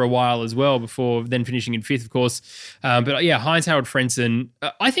 4th for a while as well before then finishing in 5th, of course. Heinz Harald Frentzen,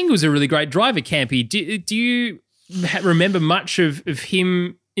 I think it was a really great driver, Campy. Do you remember much of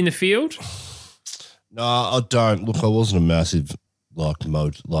him in the field? No, I don't. Look, I wasn't a massive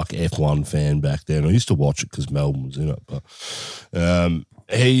F1 fan back then. I used to watch it because Melbourne was in it, but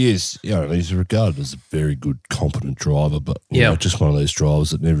he is, he's regarded as a very good, competent driver, but just one of those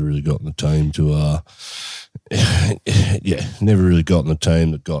drivers that never really got in the team to yeah, never really got in the team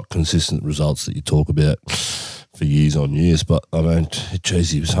that got consistent results that you talk about for years on years. But I mean,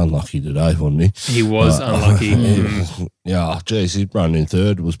 geez, he was unlucky today, wasn't he? He was unlucky. Yeah, geez, he run in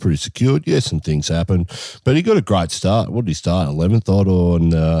third, was pretty secured. Yeah, some things happened, but he got a great start. What did he start? 11th,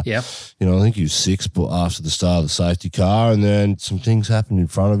 and I think he was 6th, but after the start of the safety car, and then some things happened in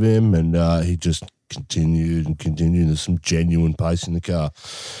front of him, and he just continued. There's some genuine pace in the car.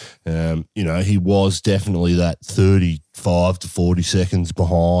 He was definitely that 35 to 40 seconds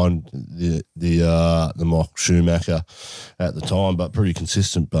behind the mock Schumacher at the time, but pretty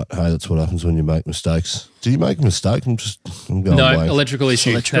consistent. But hey, that's what happens when you make mistakes. Did you make a mistake? I'm going no, away. Electrical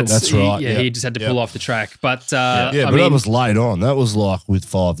issue. That's right. He just had to pull off the track. But but that was late on. That was like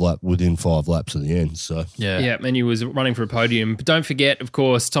within 5 laps of the end. So yeah, and he was running for a podium. But don't forget, of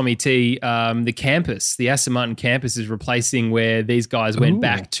course, Tommy T. The campus, the Aston Martin campus, is replacing where these guys went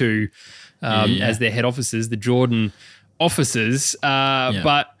back to as their head offices, the Jordan offices.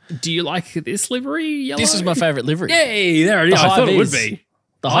 But do you like this livery? Yellow? This is my favourite livery. Yay! There it is. I thought it would be.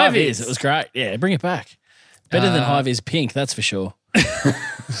 The high vis. It was great. Yeah, bring it back. Better than high vis pink, that's for sure. The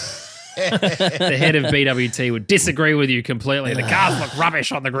head of BWT would disagree with you completely. The cars look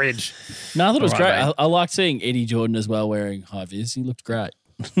rubbish on the grid. No, I thought it was great. I liked seeing Eddie Jordan as well wearing high vis. He looked great.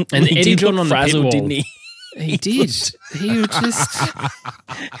 And Eddie Jordan on the pit wall, didn't he? He did. He was just.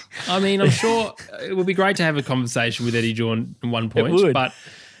 I mean, I'm sure it would be great to have a conversation with Eddie Jordan at one point, but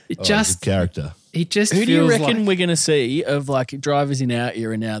it just character. He just. Who do you reckon like, we're going to see of like drivers in our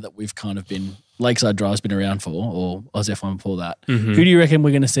era now that we've kind of been Lakeside Drive's been around for, or Oz F1 before that? Mm-hmm. Who do you reckon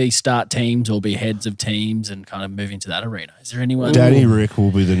we're going to see start teams or be heads of teams and kind of move into that arena? Is there anyone? Danny Rick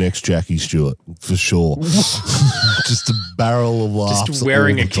will be the next Jackie Stewart for sure. Just a barrel of laughs. Just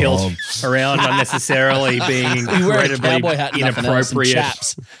wearing a kilt around unnecessarily, being incredibly inappropriate.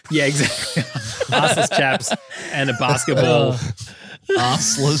 Chaps. Yeah, exactly. Arseless chaps and a basketball.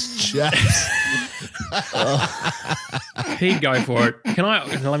 Arseless chaps. He'd go for it.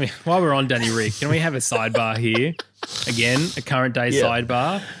 While we're on Danny Rick, can we have a sidebar here? Again, a current day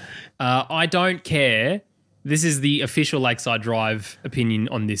sidebar. I don't care. This is the official Lakeside Drive opinion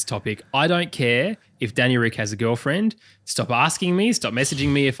on this topic. I don't care if Danny Rick has a girlfriend. Stop asking me. Stop messaging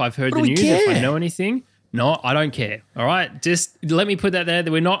me if I've heard the news, if I know anything. No, I don't care. All right? Just let me put that there.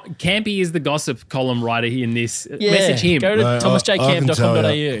 We're not... Campy is the gossip column writer in this. Yeah. Message him. Go to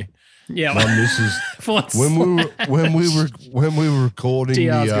thomasjcamp.com.au. Yeah. My missus, when we were recording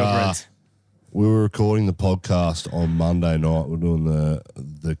we were recording the podcast on Monday night. We're doing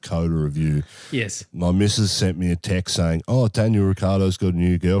the Coda review. Yes. My missus sent me a text saying, "Oh, Daniel Ricciardo's got a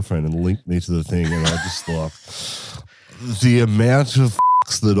new girlfriend," and linked me to the thing, and I just like the amount of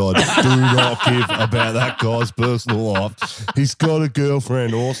that I do not give about that guy's personal life. He's got a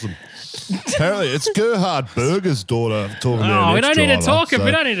girlfriend. Awesome. Apparently, it's Gerhard Berger's daughter talking about. We don't need to talk. We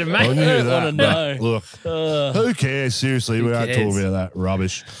don't need to make. I don't know. Look, who cares? Seriously, we aren't talking about that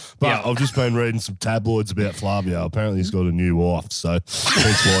rubbish. But I've just been reading some tabloids about Flavio. Apparently, he's got a new wife, so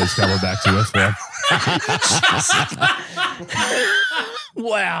that's why he's coming back to F1.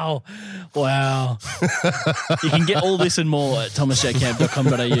 Wow. You can get all this and more at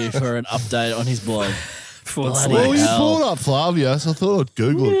thomasjcamp.com.au for an update on his blog. Well, you pulled up Flavio, so I thought I'd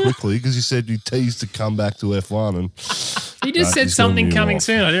Google it quickly because you said you teased to come back to F1. And he just said something coming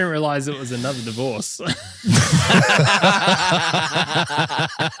soon. I didn't realise it was another divorce.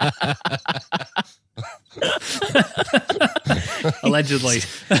 Allegedly.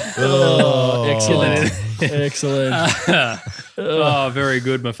 Excellent. Very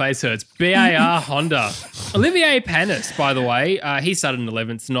good. My face hurts. BAR Honda. Olivier Panis, by the way, he started in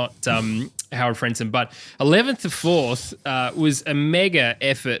 11th, not Howard Frentzen, but 11th to 4th was a mega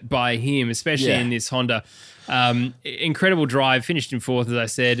effort by him, especially in this Honda. Incredible drive, finished in 4th, as I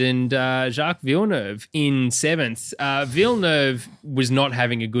said, and Jacques Villeneuve in 7th. Villeneuve was not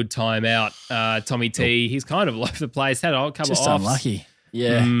having a good time out. Tommy T, he's kind of all over the place, had a couple just of offs. Unlucky.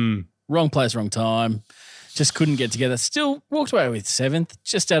 Yeah. Wrong place, wrong time. Just couldn't get together. Still walked away with 7th,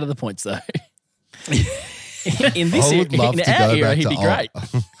 just out of the points though. In this era, he'd be great.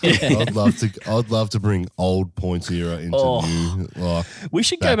 I'd love to bring old points era into new. Like, we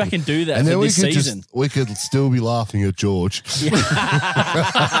should go back and do that, and then this season. We could still be laughing at George.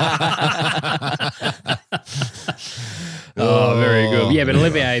 Very good. Yeah, but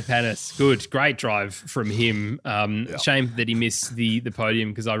Olivier Panis, good, great drive from him. Shame that he missed the podium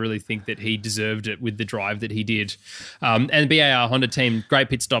because I really think that he deserved it with the drive that he did. And BAR Honda team, great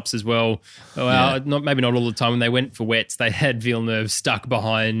pit stops as well. Maybe not all the time. When they went for wets, they had Villeneuve stuck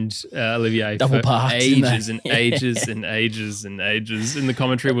behind Olivier double for parked, ages and ages and ages and ages. And the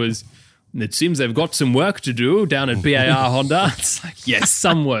commentary was, It seems they've got some work to do down at BAR Honda. It's like, yes,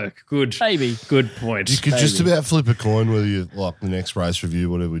 some work. Good. Maybe. Good point. You could just about flip a coin whether you like the next race review,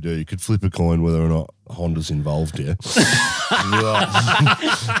 whatever we do. You could flip a coin whether or not Honda's involved here.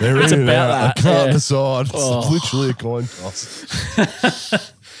 They're It's in and about out. that, I can't yeah. decide. It's Oh. literally a coin toss.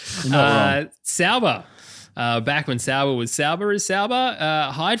 You're not wrong. Sauber. Back when Sauber was Sauber is Sauber.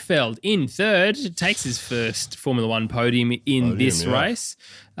 Heidfeld in third, takes his first Formula One podium in this yeah. race.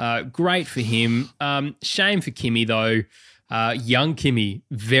 Great for him. Shame for Kimi though. Young Kimi,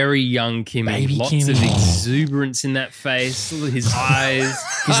 very young Kimi. Baby Lots Kimi. of exuberance in that face. His eyes.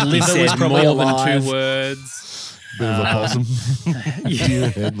 His He liver said was probably more alive. than 2 words. Bit of a possum. Deer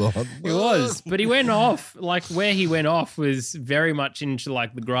headline. It was, but he went off. Like where he went off was very much into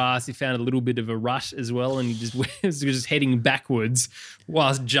like the grass. He found a little bit of a rut as well, and he just was just heading backwards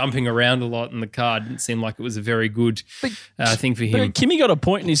whilst jumping around a lot in the car. It didn't seem like it was a very good thing for him. But Kimi got a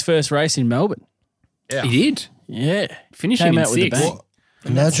point in his first race in Melbourne. He did, Yeah. finishing Came in out with a 6th. bang.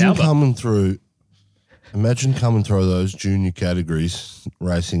 Imagine Sauber. coming through those junior categories,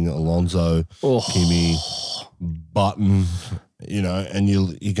 racing Alonso, Oh. Kimi, Button, and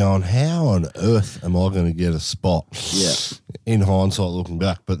you're going, how on earth am I going to get a spot? Yeah. In hindsight, looking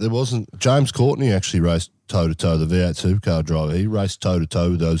back, but there wasn't. James Courtney actually raced toe to toe. The V8 supercar driver, he raced toe to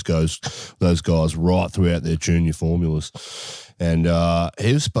toe with those guys right throughout their junior formulas, and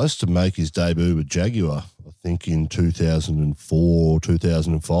he was supposed to make his debut with Jaguar, I think in 2004 or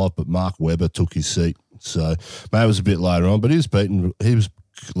 2005, but Mark Webber took his seat. So maybe it was a bit later on, but he was beaten. He was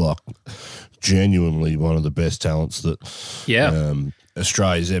like genuinely one of the best talents that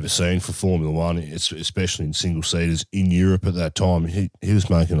Australia's ever seen for Formula One, especially in single seaters in Europe at that time. He was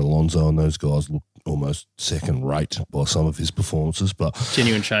making Alonso and those guys look almost second rate by some of his performances. But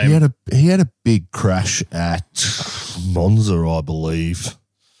Genuine shame. he had a big crash at Monza, I believe,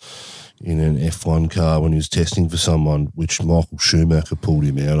 in an F1 car when he was testing for someone, which Michael Schumacher pulled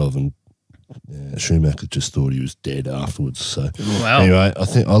him out of, and Schumacher just thought he was dead afterwards. So Wow. anyway, I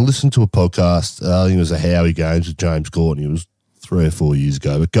think I listened to a podcast. I think it was a Howie Games with James Courtney. It was 3 or 4 years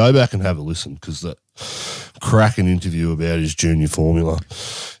ago, but go back and have a listen because that cracking interview about his junior formula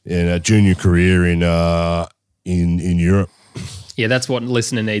and a junior career in Europe. Yeah, that's what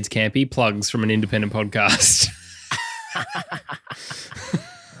listener needs, Campy. Plugs from an independent podcast.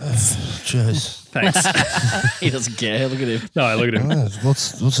 Jeez. Thanks. He doesn't care. Look at him. No, look at him.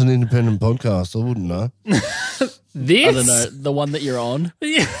 What's an independent podcast? I wouldn't know. This? I don't know. The one that you're on.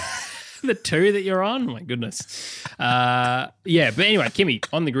 Yeah. The 2 that you're on? My goodness. But anyway, Kimi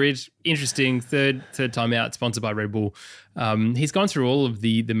on the grid. Interesting. Third time out, sponsored by Red Bull. He's gone through all of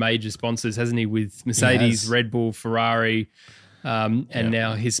the major sponsors, hasn't he? With Mercedes, Red Bull, Ferrari, and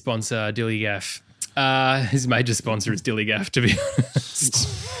now his sponsor, Dillygaff. His major sponsor is Dillygaff, to be honest.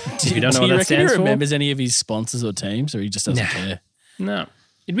 If you don't know Do what you that reckon he stands for. remembers any of his sponsors or teams, or he just doesn't care? No.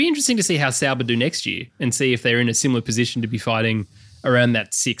 It'd be interesting to see how Sauber do next year and see if they're in a similar position to be fighting around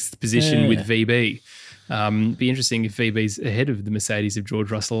that 6th position with VB. Be interesting if VB's ahead of the Mercedes of George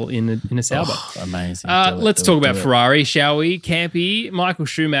Russell in a Sauber. Amazing. Let's talk about Ferrari, shall we? Campy, Michael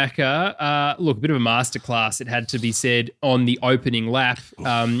Schumacher. Look, a bit of a masterclass, it had to be said, on the opening lap.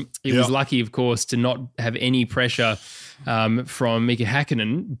 He was lucky, of course, to not have any pressure from Mika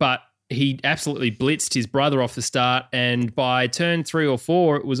Hakkinen, but he absolutely blitzed his brother off the start, and by turn 3 or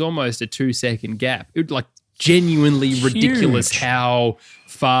 4, it was almost a 2-second gap. It was like genuinely ridiculous how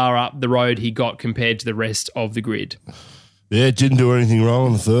far up the road he got compared to the rest of the grid. Yeah, didn't do anything wrong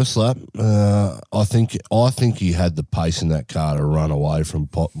on the first lap. I think he had the pace in that car to run away from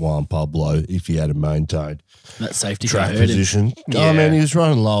Juan Pablo if he had maintained that safety car track hurt him. position. Yeah. I mean, he was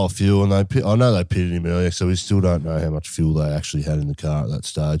running lower fuel, and I know they pitted him earlier, so we still don't know how much fuel they actually had in the car at that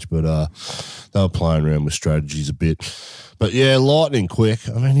stage. But they were playing around with strategies a bit. But yeah, lightning quick.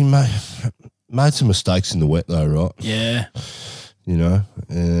 I mean, he made some mistakes in the wet though, right? Yeah.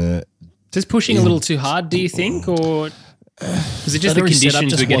 Just pushing a little too hard, do you think, or was it just the Whether his setup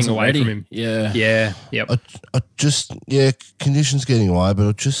conditions just were getting wasn't away ready. from him? Yeah. Yeah, yep. Conditions getting away, but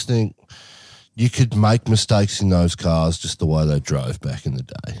I just think you could make mistakes in those cars just the way they drove back in the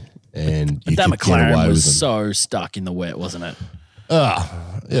day, and you That could get McLaren away with was them. so stuck in the wet, wasn't it?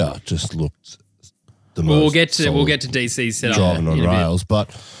 Yeah, it just looked the most. We'll get to solid DC's setup driving on in a bit. rails, but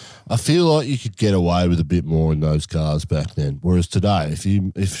I feel like you could get away with a bit more in those cars back then. Whereas today,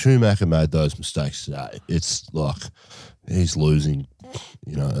 if Schumacher made those mistakes today, it's like he's losing,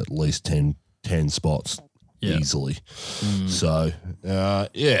 at least 10 spots easily. So,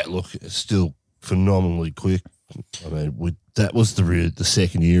 look, it's still phenomenally quick. I mean, that was the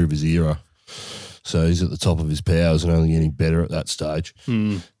second year of his era. So he's at the top of his powers and only getting better at that stage.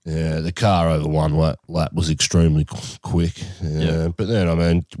 Yeah, the car over one lap was extremely quick. But then, I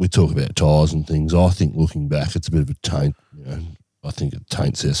mean, we talk about tyres and things. I think looking back, it's a bit of a taint. I think it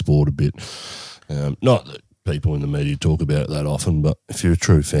taints their sport a bit. Not that people in the media talk about it that often, but if you're a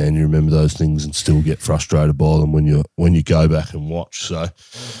true fan, you remember those things and still get frustrated by them when you go back and watch. So,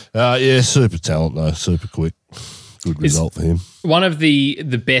 super talent though, super quick. Good result for him. One of the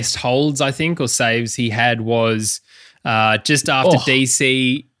best holds, I think, or saves he had was just after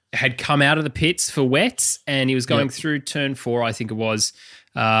DC had come out of the pits for wets and he was going through turn 4, I think it was,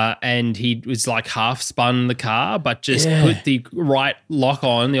 and he was like half spun the car, but just put the right lock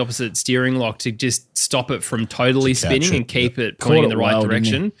on, the opposite steering lock, to just stop it from totally spinning and keep it pointing in the right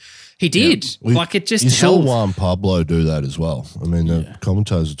direction. He did. It just You saw held. Juan Pablo do that as well. I mean, the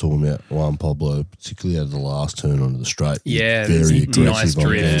commentators are talking about Juan Pablo, particularly out of the last turn onto the straight. Yeah, very aggressive nice on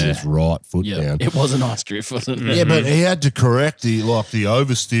drift. his right foot down. It was a nice drift, wasn't it? Yeah, but he had to correct the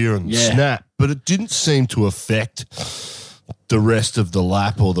oversteer and snap, but it didn't seem to affect the rest of the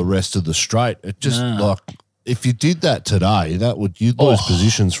lap or the rest of the straight. It just if you did that today, you'd lose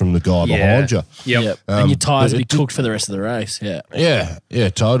positions from the guy behind you. Yep. And your tyres would be cooked for the rest of the race. Yeah,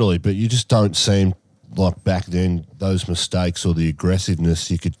 totally. But you just don't seem like back then those mistakes or the aggressiveness,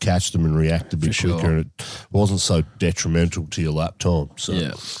 you could catch them and react a bit quicker, and it wasn't so detrimental to your lap time.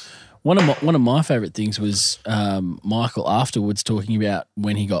 So. One of my favourite things was Michael afterwards talking about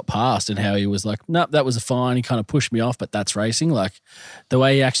when he got past and how he was like, nope, that was fine. He kind of pushed me off, but that's racing. Like the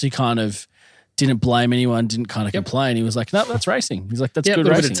way he actually kind of didn't blame anyone, didn't kind of complain. He was like, no, that's racing. He's like, that's good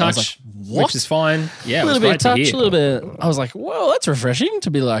racing. A little bit of touch, I was like, what? which is fine. Yeah, a little bit of touch, a little bit. I was like, whoa, that's refreshing to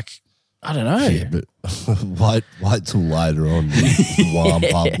be like, I don't know. Yeah, but wait till later on. Juan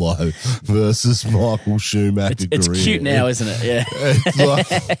Pablo versus Michael Schumacher. It's cute now, isn't it? Yeah.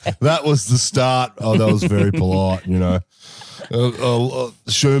 That was the start. Oh, that was very polite,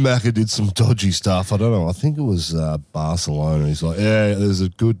 Schumacher did some dodgy stuff. I don't know. I think it was Barcelona. He's like, yeah, there's a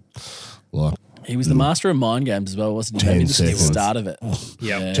good, he was the master of mind games as well, wasn't he? 10 Maybe this was the seconds. start of it.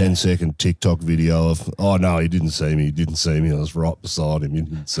 10-second TikTok video of, oh, no, he didn't see me. I was right beside him. He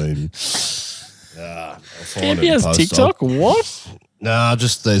didn't see me. He has TikTok? What? Nah,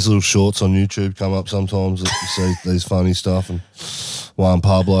 just these little shorts on YouTube come up sometimes that you see these funny stuff, and Juan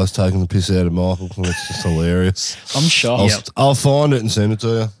Pablo's taking the piss out of Michael, and it's just hilarious. I'm shocked. I'll find it and send it to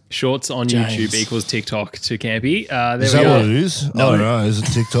you. Shorts on YouTube equals TikTok to Campy. Is that what it is? No. I don't know. Is it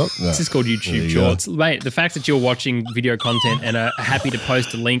TikTok? No. It's just called YouTube Shorts. Mate, the fact that you're watching video content and are happy to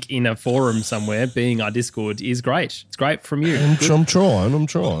post a link in a forum somewhere, being our Discord, is great. It's great from you. I'm trying.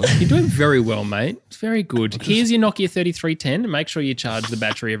 You're doing very well, mate. It's very good. Here's your Nokia 3310. Make sure you charge the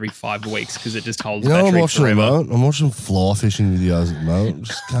battery every 5 weeks because it just holds the battery forever. I'm watching fly fishing videos at the moment.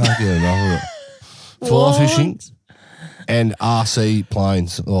 Just can't get enough of it. Fly fishing. And RC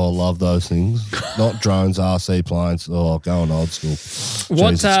planes. Oh, I love those things. Not drones, RC planes. Oh, going old school.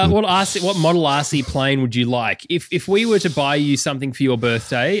 What model RC plane would you like? If we were to buy you something for your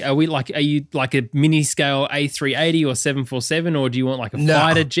birthday, are you like a mini scale A380 or 747, or do you want like a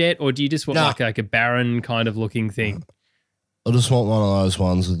fighter jet, or do you just want like a Baron kind of looking thing? I just want one of those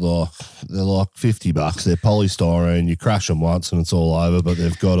ones that they're like $50. They're polystyrene. You crash them once and it's all over, but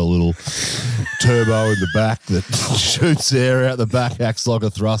they've got a little turbo in the back that shoots air out the back, acts like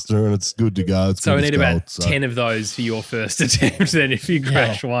a thruster, and it's good to go. So we need about 10 of those for your first attempt then if you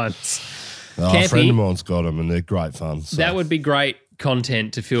crash once. A friend of mine's got them and they're great fun. So. That would be great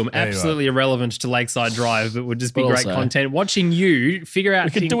content to film. Anyway. Absolutely irrelevant to Lakeside Drive, but would just be great content. Watching you figuring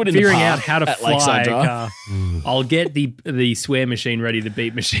out how to fly a car. I'll get the swear machine ready, the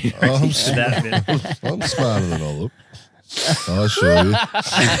beep machine ready for that. I'm smarter than I look. I assure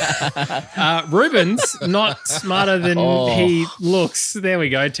you. Ruben's not smarter than he looks. There we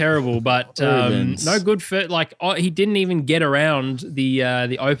go. Terrible, but no good for he didn't even get around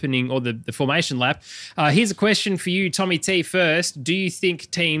the opening or the formation lap. Here's a question for you, Tommy T. First, do you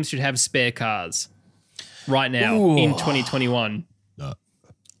think teams should have spare cars right now in 2021? No.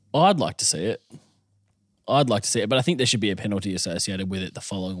 I'd like to see it. But I think there should be a penalty associated with it the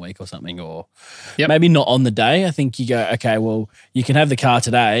following week or something, or maybe not on the day. I think you go, okay, well, you can have the car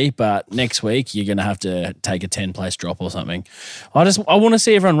today, but next week you're going to have to take a 10-place drop or something. I want to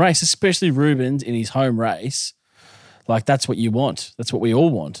see everyone race, especially Rubens in his home race. Like, that's what you want. That's what we all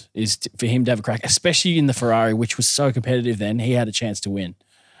want, is for him to have a crack, especially in the Ferrari, which was so competitive then. He had a chance to win.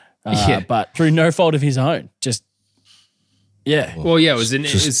 But through no fault of his own, just Yeah. Well, yeah, it was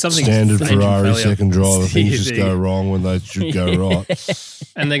Just something standard engine Ferrari failure. second driver. Things just The- go wrong when they should go right.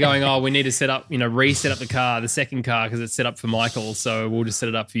 And they're going, oh, we need to reset up the car, the second car, because it's set up for Michael. So we'll just set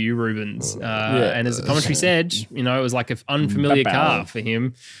it up for you, Rubens. And as the commentary said, it was like an unfamiliar car for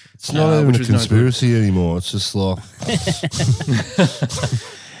him. It's not even a which was no conspiracy anymore. It's just like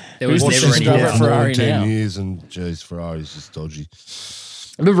There was Who's never the any driver doubt. for Ferrari 10 now? years, and geez, Ferrari's just dodgy.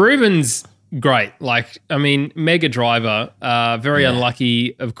 But Rubens, great. Mega driver. Very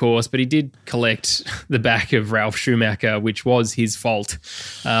unlucky, of course, but he did collect the back of Ralf Schumacher, which was his fault.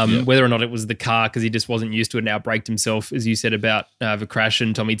 Whether or not it was the car, because he just wasn't used to it and outbraked himself, as you said about the crash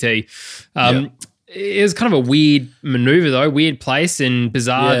and Tommy T. It was kind of a weird maneuver, though, weird place, and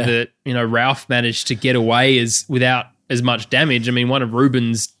bizarre that Ralf managed to get away without as much damage. One of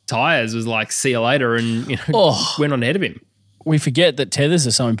Rubens' tires was like, see you later, and went on ahead of him. We forget that tethers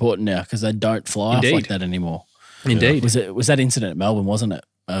are so important now because they don't fly off like that anymore. Indeed. Was that incident at Melbourne, wasn't it?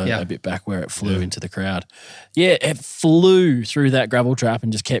 A bit back where it flew into the crowd. Yeah, it flew through that gravel trap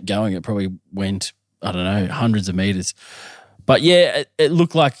and just kept going. It probably went, I don't know, hundreds of meters. But yeah, it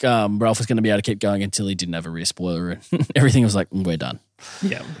looked like Ralf was going to be able to keep going until he didn't have a rear spoiler, and everything was like, we're done.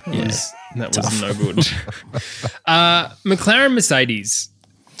 Yeah, that was no good. McLaren Mercedes.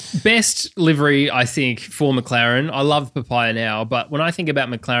 Best livery, I think, for McLaren. I love Papaya now, but when I think about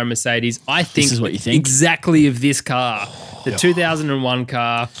McLaren Mercedes, I think This is what you think? exactly of this car. The 2001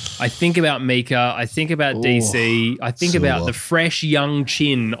 car. I think about Mika. I think about DC. I think about the fresh young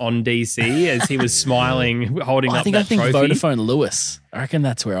chin on DC as he was smiling, holding up that I think trophy. Vodafone Lewis. I reckon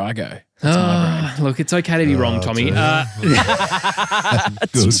that's where I go. That's my brain. Look, it's okay to be wrong, Tommy. That's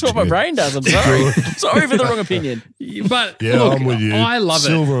just what my brain does. I'm sorry. Sorry for the wrong opinion. But Yeah, look, I'm with you. I love it.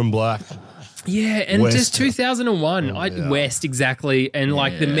 Silver and black. Yeah, and West. just 2001, West exactly, and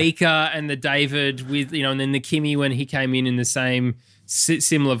like the Mika and the David with and then the Kimi when he came in the same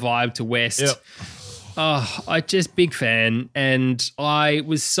similar vibe to West. Yep. I just big fan, and I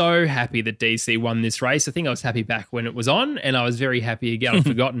was so happy that DC won this race. I think I was happy back when it was on, and I was very happy again. I'd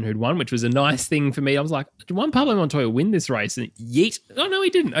forgotten who'd won, which was a nice thing for me. I was like, did one Pablo Montoya win this race? And yeet. Oh, no, he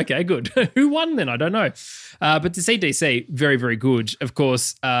didn't. Okay, good. Who won then? I don't know. But to see DC, very, very good. Of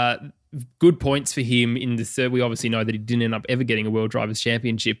course, good points for him in the third. We obviously know that he didn't end up ever getting a World Drivers'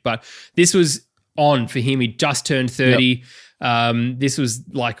 Championship, but this was on for him. He just turned 30. This was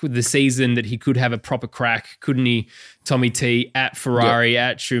like the season that he could have a proper crack, couldn't he, Tommy T, at Ferrari,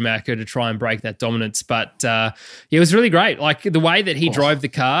 at Schumacher to try and break that dominance. But it was really great. Like the way that he drove the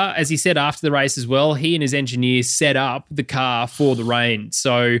car, as he said after the race as well, he and his engineer set up the car for the rain.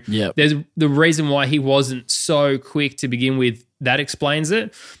 So there's the reason why he wasn't so quick to begin with, that explains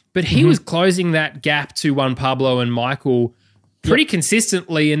it. But he was closing that gap to Juan Pablo and Michael pretty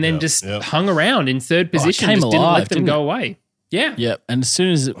consistently, and then just hung around in third position, came just didn't alive, let them didn't go it? away. Yeah. Yeah, and as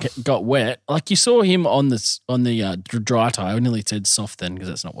soon as it got wet, like you saw him on the dry tire. I nearly said soft then because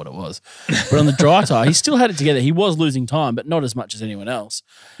that's not what it was. But on the dry tire, he still had it together. He was losing time, but not as much as anyone else.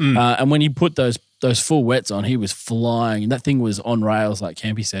 And when he put those full wets on, he was flying. And that thing was on rails, like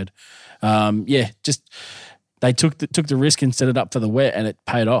Campy said. Just they took the risk and set it up for the wet, and it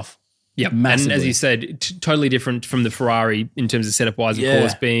paid off. Yeah, Massively. and as you said, totally different from the Ferrari in terms of setup-wise, of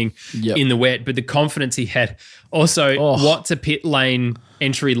course, being in the wet, but the confidence he had. Also, what's a pit lane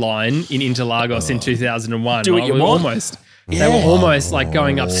entry line in Interlagos in 2001? Do what you want. They were almost like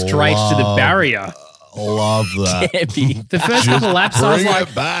going up straight to the barrier. Love that. Campy. The first couple of laps, I was Bring like,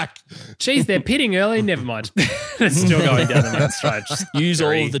 it back. geez, they're pitting early. Never mind. It's still going down the main stretch. Use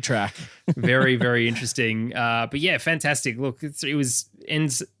all of the track. Very, very interesting. But yeah, fantastic. Look, it was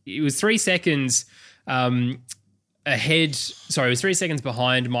 3 seconds ahead. Sorry, it was 3 seconds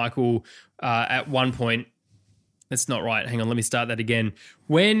behind Michael at one point. That's not right. Hang on, let me start that again.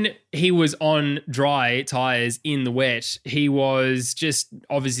 When he was on dry tires in the wet, he was just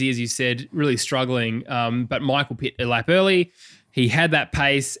obviously, as you said, really struggling. But Michael pit a lap early. He had that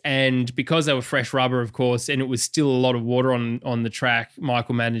pace, and because they were fresh rubber, of course, and it was still a lot of water on the track,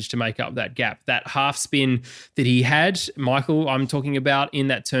 Michael managed to make up that gap. That half spin that he had, Michael, I'm talking about in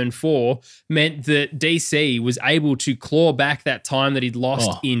that turn 4, meant that DC was able to claw back that time that he'd lost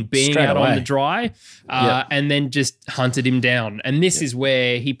in being out on the dry, and then just hunted him down. And this is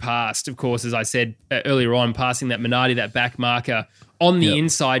where he passed, of course, as I said earlier on, passing that Minardi, that back marker on the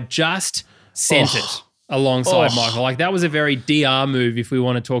inside, just sent it alongside Michael. Like that was a very DR move if we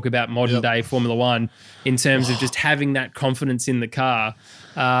want to talk about modern day Formula One in terms of just having that confidence in the car.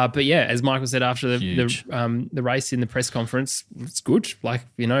 But yeah, as Michael said after the race in the press conference, it's good. Like,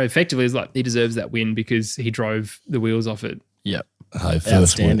 effectively it's like he deserves that win because he drove the wheels off it. Yep. Hey,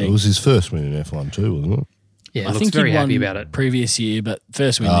 first win. It was his first win in F1 too, wasn't it? Yeah, I looks think very he won happy about it. previous year, but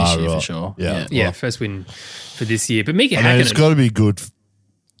first win this year for right. sure. Yeah. Yeah, first win for this year. But Mika I mean, it's Hakkinen, got to be good.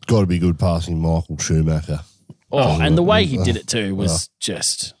 Got to be good passing Michael Schumacher. Oh, and the way he did it too was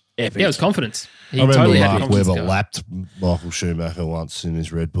just epic. yeah, it was confidence. He I remember totally had Mark confidence. Webber going. lapped Michael Schumacher once in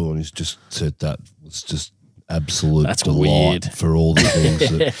his Red Bull, and he's just said that was just absolute That's delight weird. for all the things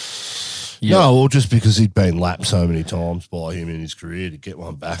that. Yeah. No, well, just because he'd been lapped so many times by him in his career to get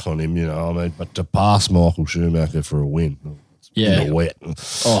one back on him, you know. I mean, but to pass Michael Schumacher for a win, Yeah. in the wet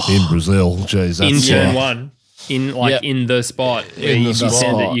Oh. in Brazil, geez, in that's turn one, in the spot where In the you spot.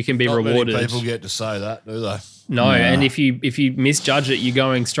 send it, you can be not many rewarded. people get to say that, do they? No, and if you misjudge it, you're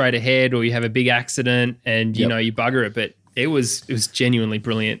going straight ahead, or you have a big accident, and you Yep. know you bugger it. But it was genuinely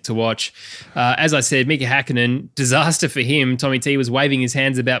brilliant to watch. As I said, Mika Hakkinen, disaster for him. Tommy T was waving his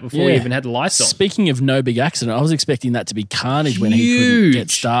hands about before he Yeah. even had the lights on. Speaking of no big accident, I was expecting that to be carnage when he couldn't Huge. get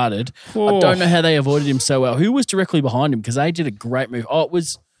started. Oh. I don't know how they avoided him so well. Who was directly behind him? Because they did a great move. Oh, it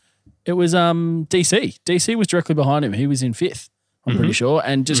was DC. DC was directly behind him. He was in fifth, I'm pretty sure,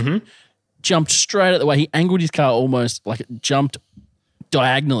 and just jumped straight at the way. He angled his car almost like it jumped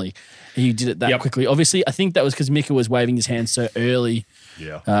diagonally. He did it that Yep. quickly. Obviously, I think that was because Mika was waving his hands so early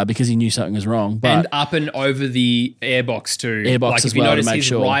because he knew something was wrong. But And up and over the airbox too. Airbox like as if you well to notice, make his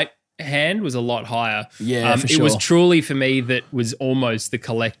sure. right hand was a lot higher. Yeah, for It was sure. truly for me that was almost the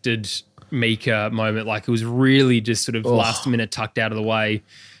collected Mika moment. Like it was really just sort of last minute tucked out of the way.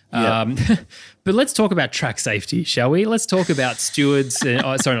 But let's talk about track safety, shall we? Let's talk about stewards.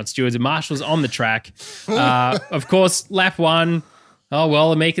 Not stewards, marshals on the track. Of course, lap one. Oh,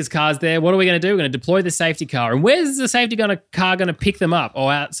 well, Amika's car's there. What are we going to do? We're going to deploy the safety car. And where's the safety car going to pick them up? Oh,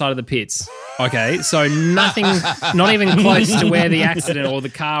 outside of the pits. Okay, so nothing, not even close to where the accident or the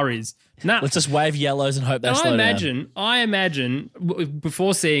car is. No. let's just wave yellows and hope they And slow down. I imagine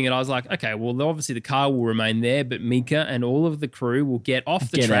before seeing it, I was like, okay, well, obviously the car will remain there, but Mika and all of the crew will get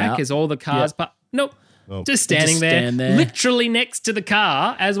off the Get track out. as all the cars. Yep. But nope. Just standing Just there, stand there. literally next to the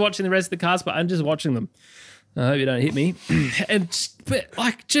car, as watching the rest of the cars. But I'm just watching them. I hope you don't hit me. But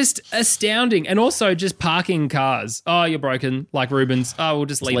like, just astounding, and also just parking cars. Oh, you're broken, like Rubens. Oh, we'll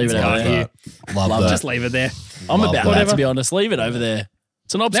just leave leave this it car over here. Love that. Just leave it there. I'm Love about that. that, to be honest. Leave it over there.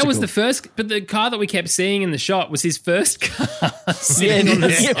 It's an obstacle. That was the first, but the car that we kept seeing in the shot was his first car sitting on the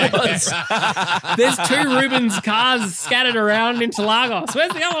it was. There's two Rubens cars scattered around Interlagos.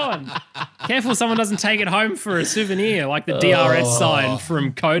 Where's the other one? Careful someone doesn't take it home for a souvenir, like the DRS sign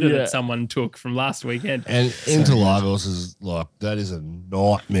from Coda Yeah. that someone took from last weekend. And Interlagos is like, that is a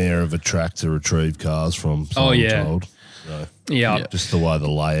nightmare of a track to retrieve cars from. So Oh, I'm yeah. told. So, Yeah. just the way the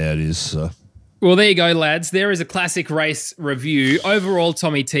layout is. So. Well, there you go, lads. There is a classic race review. Overall,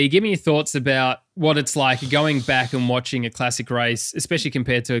 Tommy T, give me your thoughts about what it's like going back and watching a classic race, especially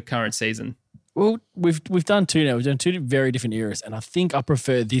compared to a current season. Well, we've done two now. We've done two very different eras, and I think I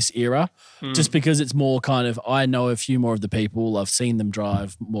prefer this era just because it's more kind of, I know a few more of the people. I've seen them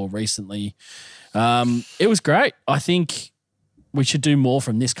drive more recently. It was great. I think we should do more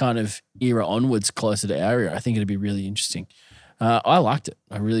from this kind of era onwards, closer to our era. I think it'd be really interesting. I liked it.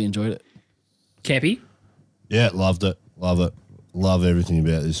 I really enjoyed it. Campy? Yeah, loved it. Love it. Love everything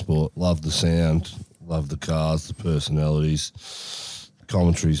about this sport. Love the sound. Love the cars, the personalities.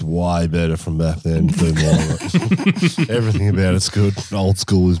 Commentary's way better from back then. Do more of it. Everything about it's good. Old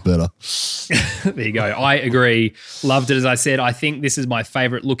school is better. There you go. I agree. Loved it. As I said, I think this is my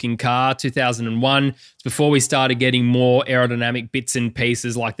favorite looking car, 2001. It's before we started getting more aerodynamic bits and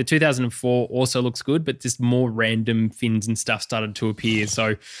pieces. Like the 2004 also looks good, but just more random fins and stuff started to appear.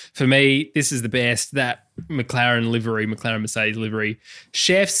 So for me, this is the best. That McLaren Mercedes livery.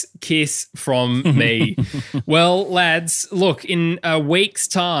 Chef's kiss from me. Well, lads, look, in a week's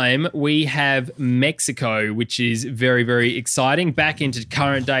time, we have Mexico, which is very, very exciting. Back into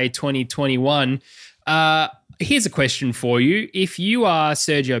current day 2021. Here's a question for you. If you are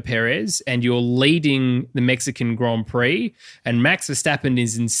Sergio Perez and you're leading the Mexican Grand Prix and Max Verstappen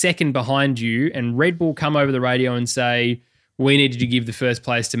is in second behind you and Red Bull come over the radio and say, we needed to give the first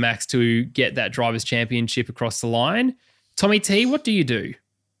place to Max to get that Drivers' Championship across the line. Tommy T, what do you do?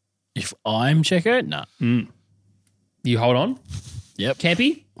 If I'm Checo, no. You hold on? Yep.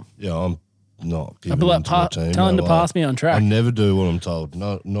 Campy? Yeah, I'm not I'd giving be like, in to my team. tell him to no pass way. me on track. I never do what I'm told.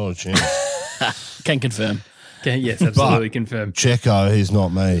 No, not a chance. Can confirm. Okay, yes, absolutely confirmed. Checo, he's not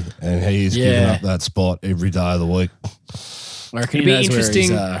me, and he is giving Yeah. up that spot every day of the week. I reckon It'd he be knows where he's,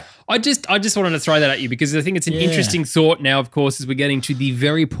 interesting. I just wanted to throw that at you because I think it's an interesting thought now, of course, as we're getting to the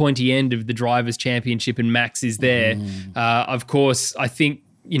very pointy end of the Drivers' Championship and Max is there. Of course, I think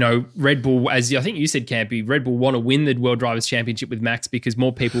Red Bull, as I think you said, Campy, Red Bull want to win the World Drivers' Championship with Max because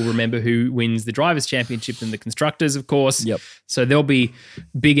more people remember who wins the Drivers' Championship than the Constructors, of course. Yep. So there'll be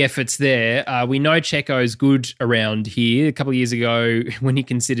big efforts there. We know Checo's good around here. A couple of years ago, when he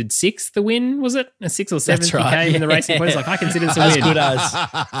considered sixth the win, was it? A sixth or seventh? That's right. He came in the racing points. Like, I consider this a As win. good as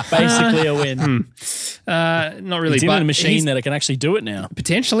basically a win. Not really. He's in but a machine he's that it can actually do it now.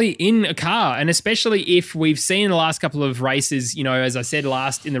 potentially in a car, and especially if we've seen in the last couple of races, as I said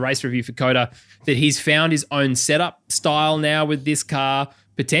last in the race review for Coda, that he's found his own setup style now with this car.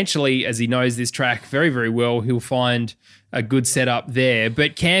 Potentially, as he knows this track very, very well, he'll find a good setup there.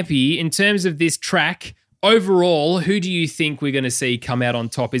 But Campy, in terms of this track, overall, who do you think we're going to see come out on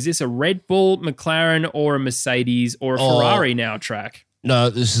top? Is this a Red Bull, McLaren, or a Mercedes, or a Ferrari now track?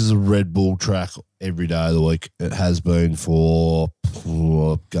 No, this is a Red Bull track every day of the week. It has been for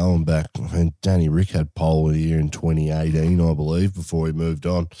going back. I mean, Danny Rick had pole here in 2018, I believe, before he moved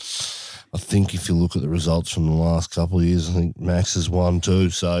on. I think if you look at the results from the last couple of years, I think Max has won too.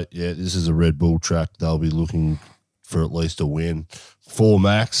 So, yeah, this is a Red Bull track. They'll be looking for at least a win for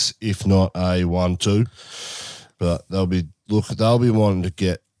Max, if not a 1-2. But they'll be wanting to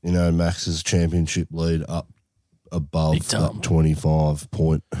get, Max's championship lead up above that 25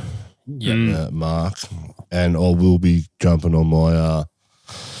 point mark. And I will be jumping on my,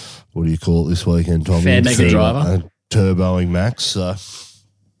 what do you call it this weekend, Tommy? Mega driver. Turboing Max. So.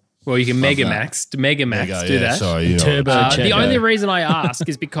 Well, you can Mega Max, do that. Sorry, Turbo the only reason I ask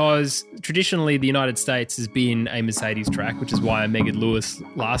is because traditionally the United States has been a Mercedes track, which is why I megged Lewis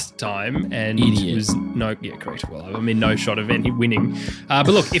last time, and Idiot. was correct. Well, I'm in no shot of any winning. But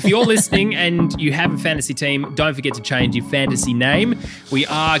look, if you're listening and you have a fantasy team, don't forget to change your fantasy name. We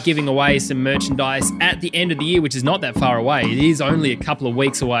are giving away some merchandise at the end of the year, which is not that far away. It is only a couple of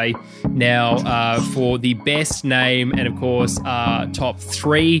weeks away now for the best name, and of course, top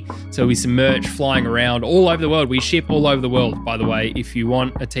 3. So there'll be some merch flying around all over the world. We ship all over the world, by the way. If you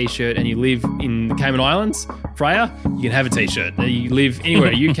want a t-shirt and you live in the Cayman Islands, Freya, you can have a t-shirt. You live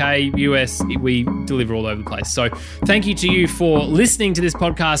anywhere, UK, US, we deliver all over the place. So thank you to you for listening to this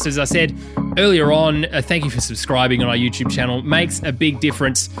podcast. As I said earlier on, thank you for subscribing on our YouTube channel. It makes a big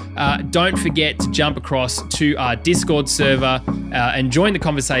difference. Don't forget to jump across to our Discord server and join the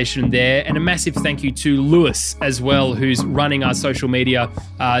conversation there. And a massive thank you to Lewis as well, who's running our social media,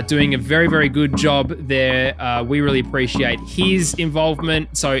 doing a very, very good job there. We really appreciate his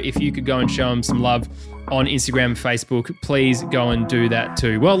involvement. So if you could go and show him some love on Instagram and Facebook, please go and do that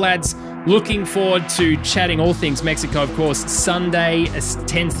too. Well, lads, looking forward to chatting all things Mexico, of course. Sunday,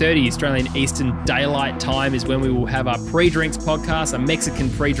 10:30 Australian Eastern Daylight Time is when we will have our pre-drinks podcast, a Mexican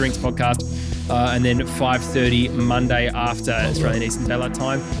pre-drinks podcast. And then 5:30 Monday after Australian Eastern Daylight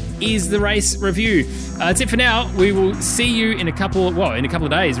Time is the race review. That's it for now. We will see you in a couple of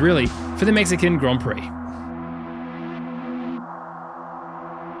days, really, for the Mexican Grand Prix.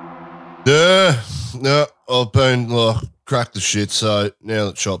 No, I've been cracked the shit. So now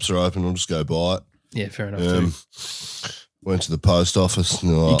that shops are open, I'll just go buy it. Yeah, fair enough. Too. Went to the post office.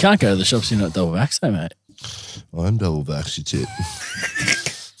 And You can't go to the shops, you're not double vax, though, mate. I'm double vaxxed, you tit.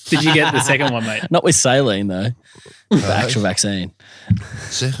 Did you get the second one, mate? Not with saline, though. The actual vaccine.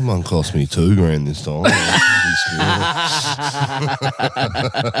 Second one cost me $2,000 this time.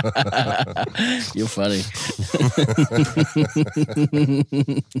 You're funny.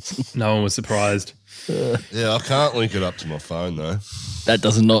 No one was surprised. Yeah, I can't link it up to my phone though. That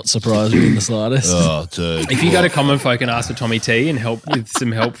does not surprise me in the slightest. Oh, dude. If you go to Common Folk and ask for Tommy T and help with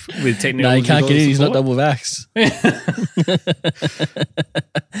some help with technical, No, you can't get in. He's not support. double vax.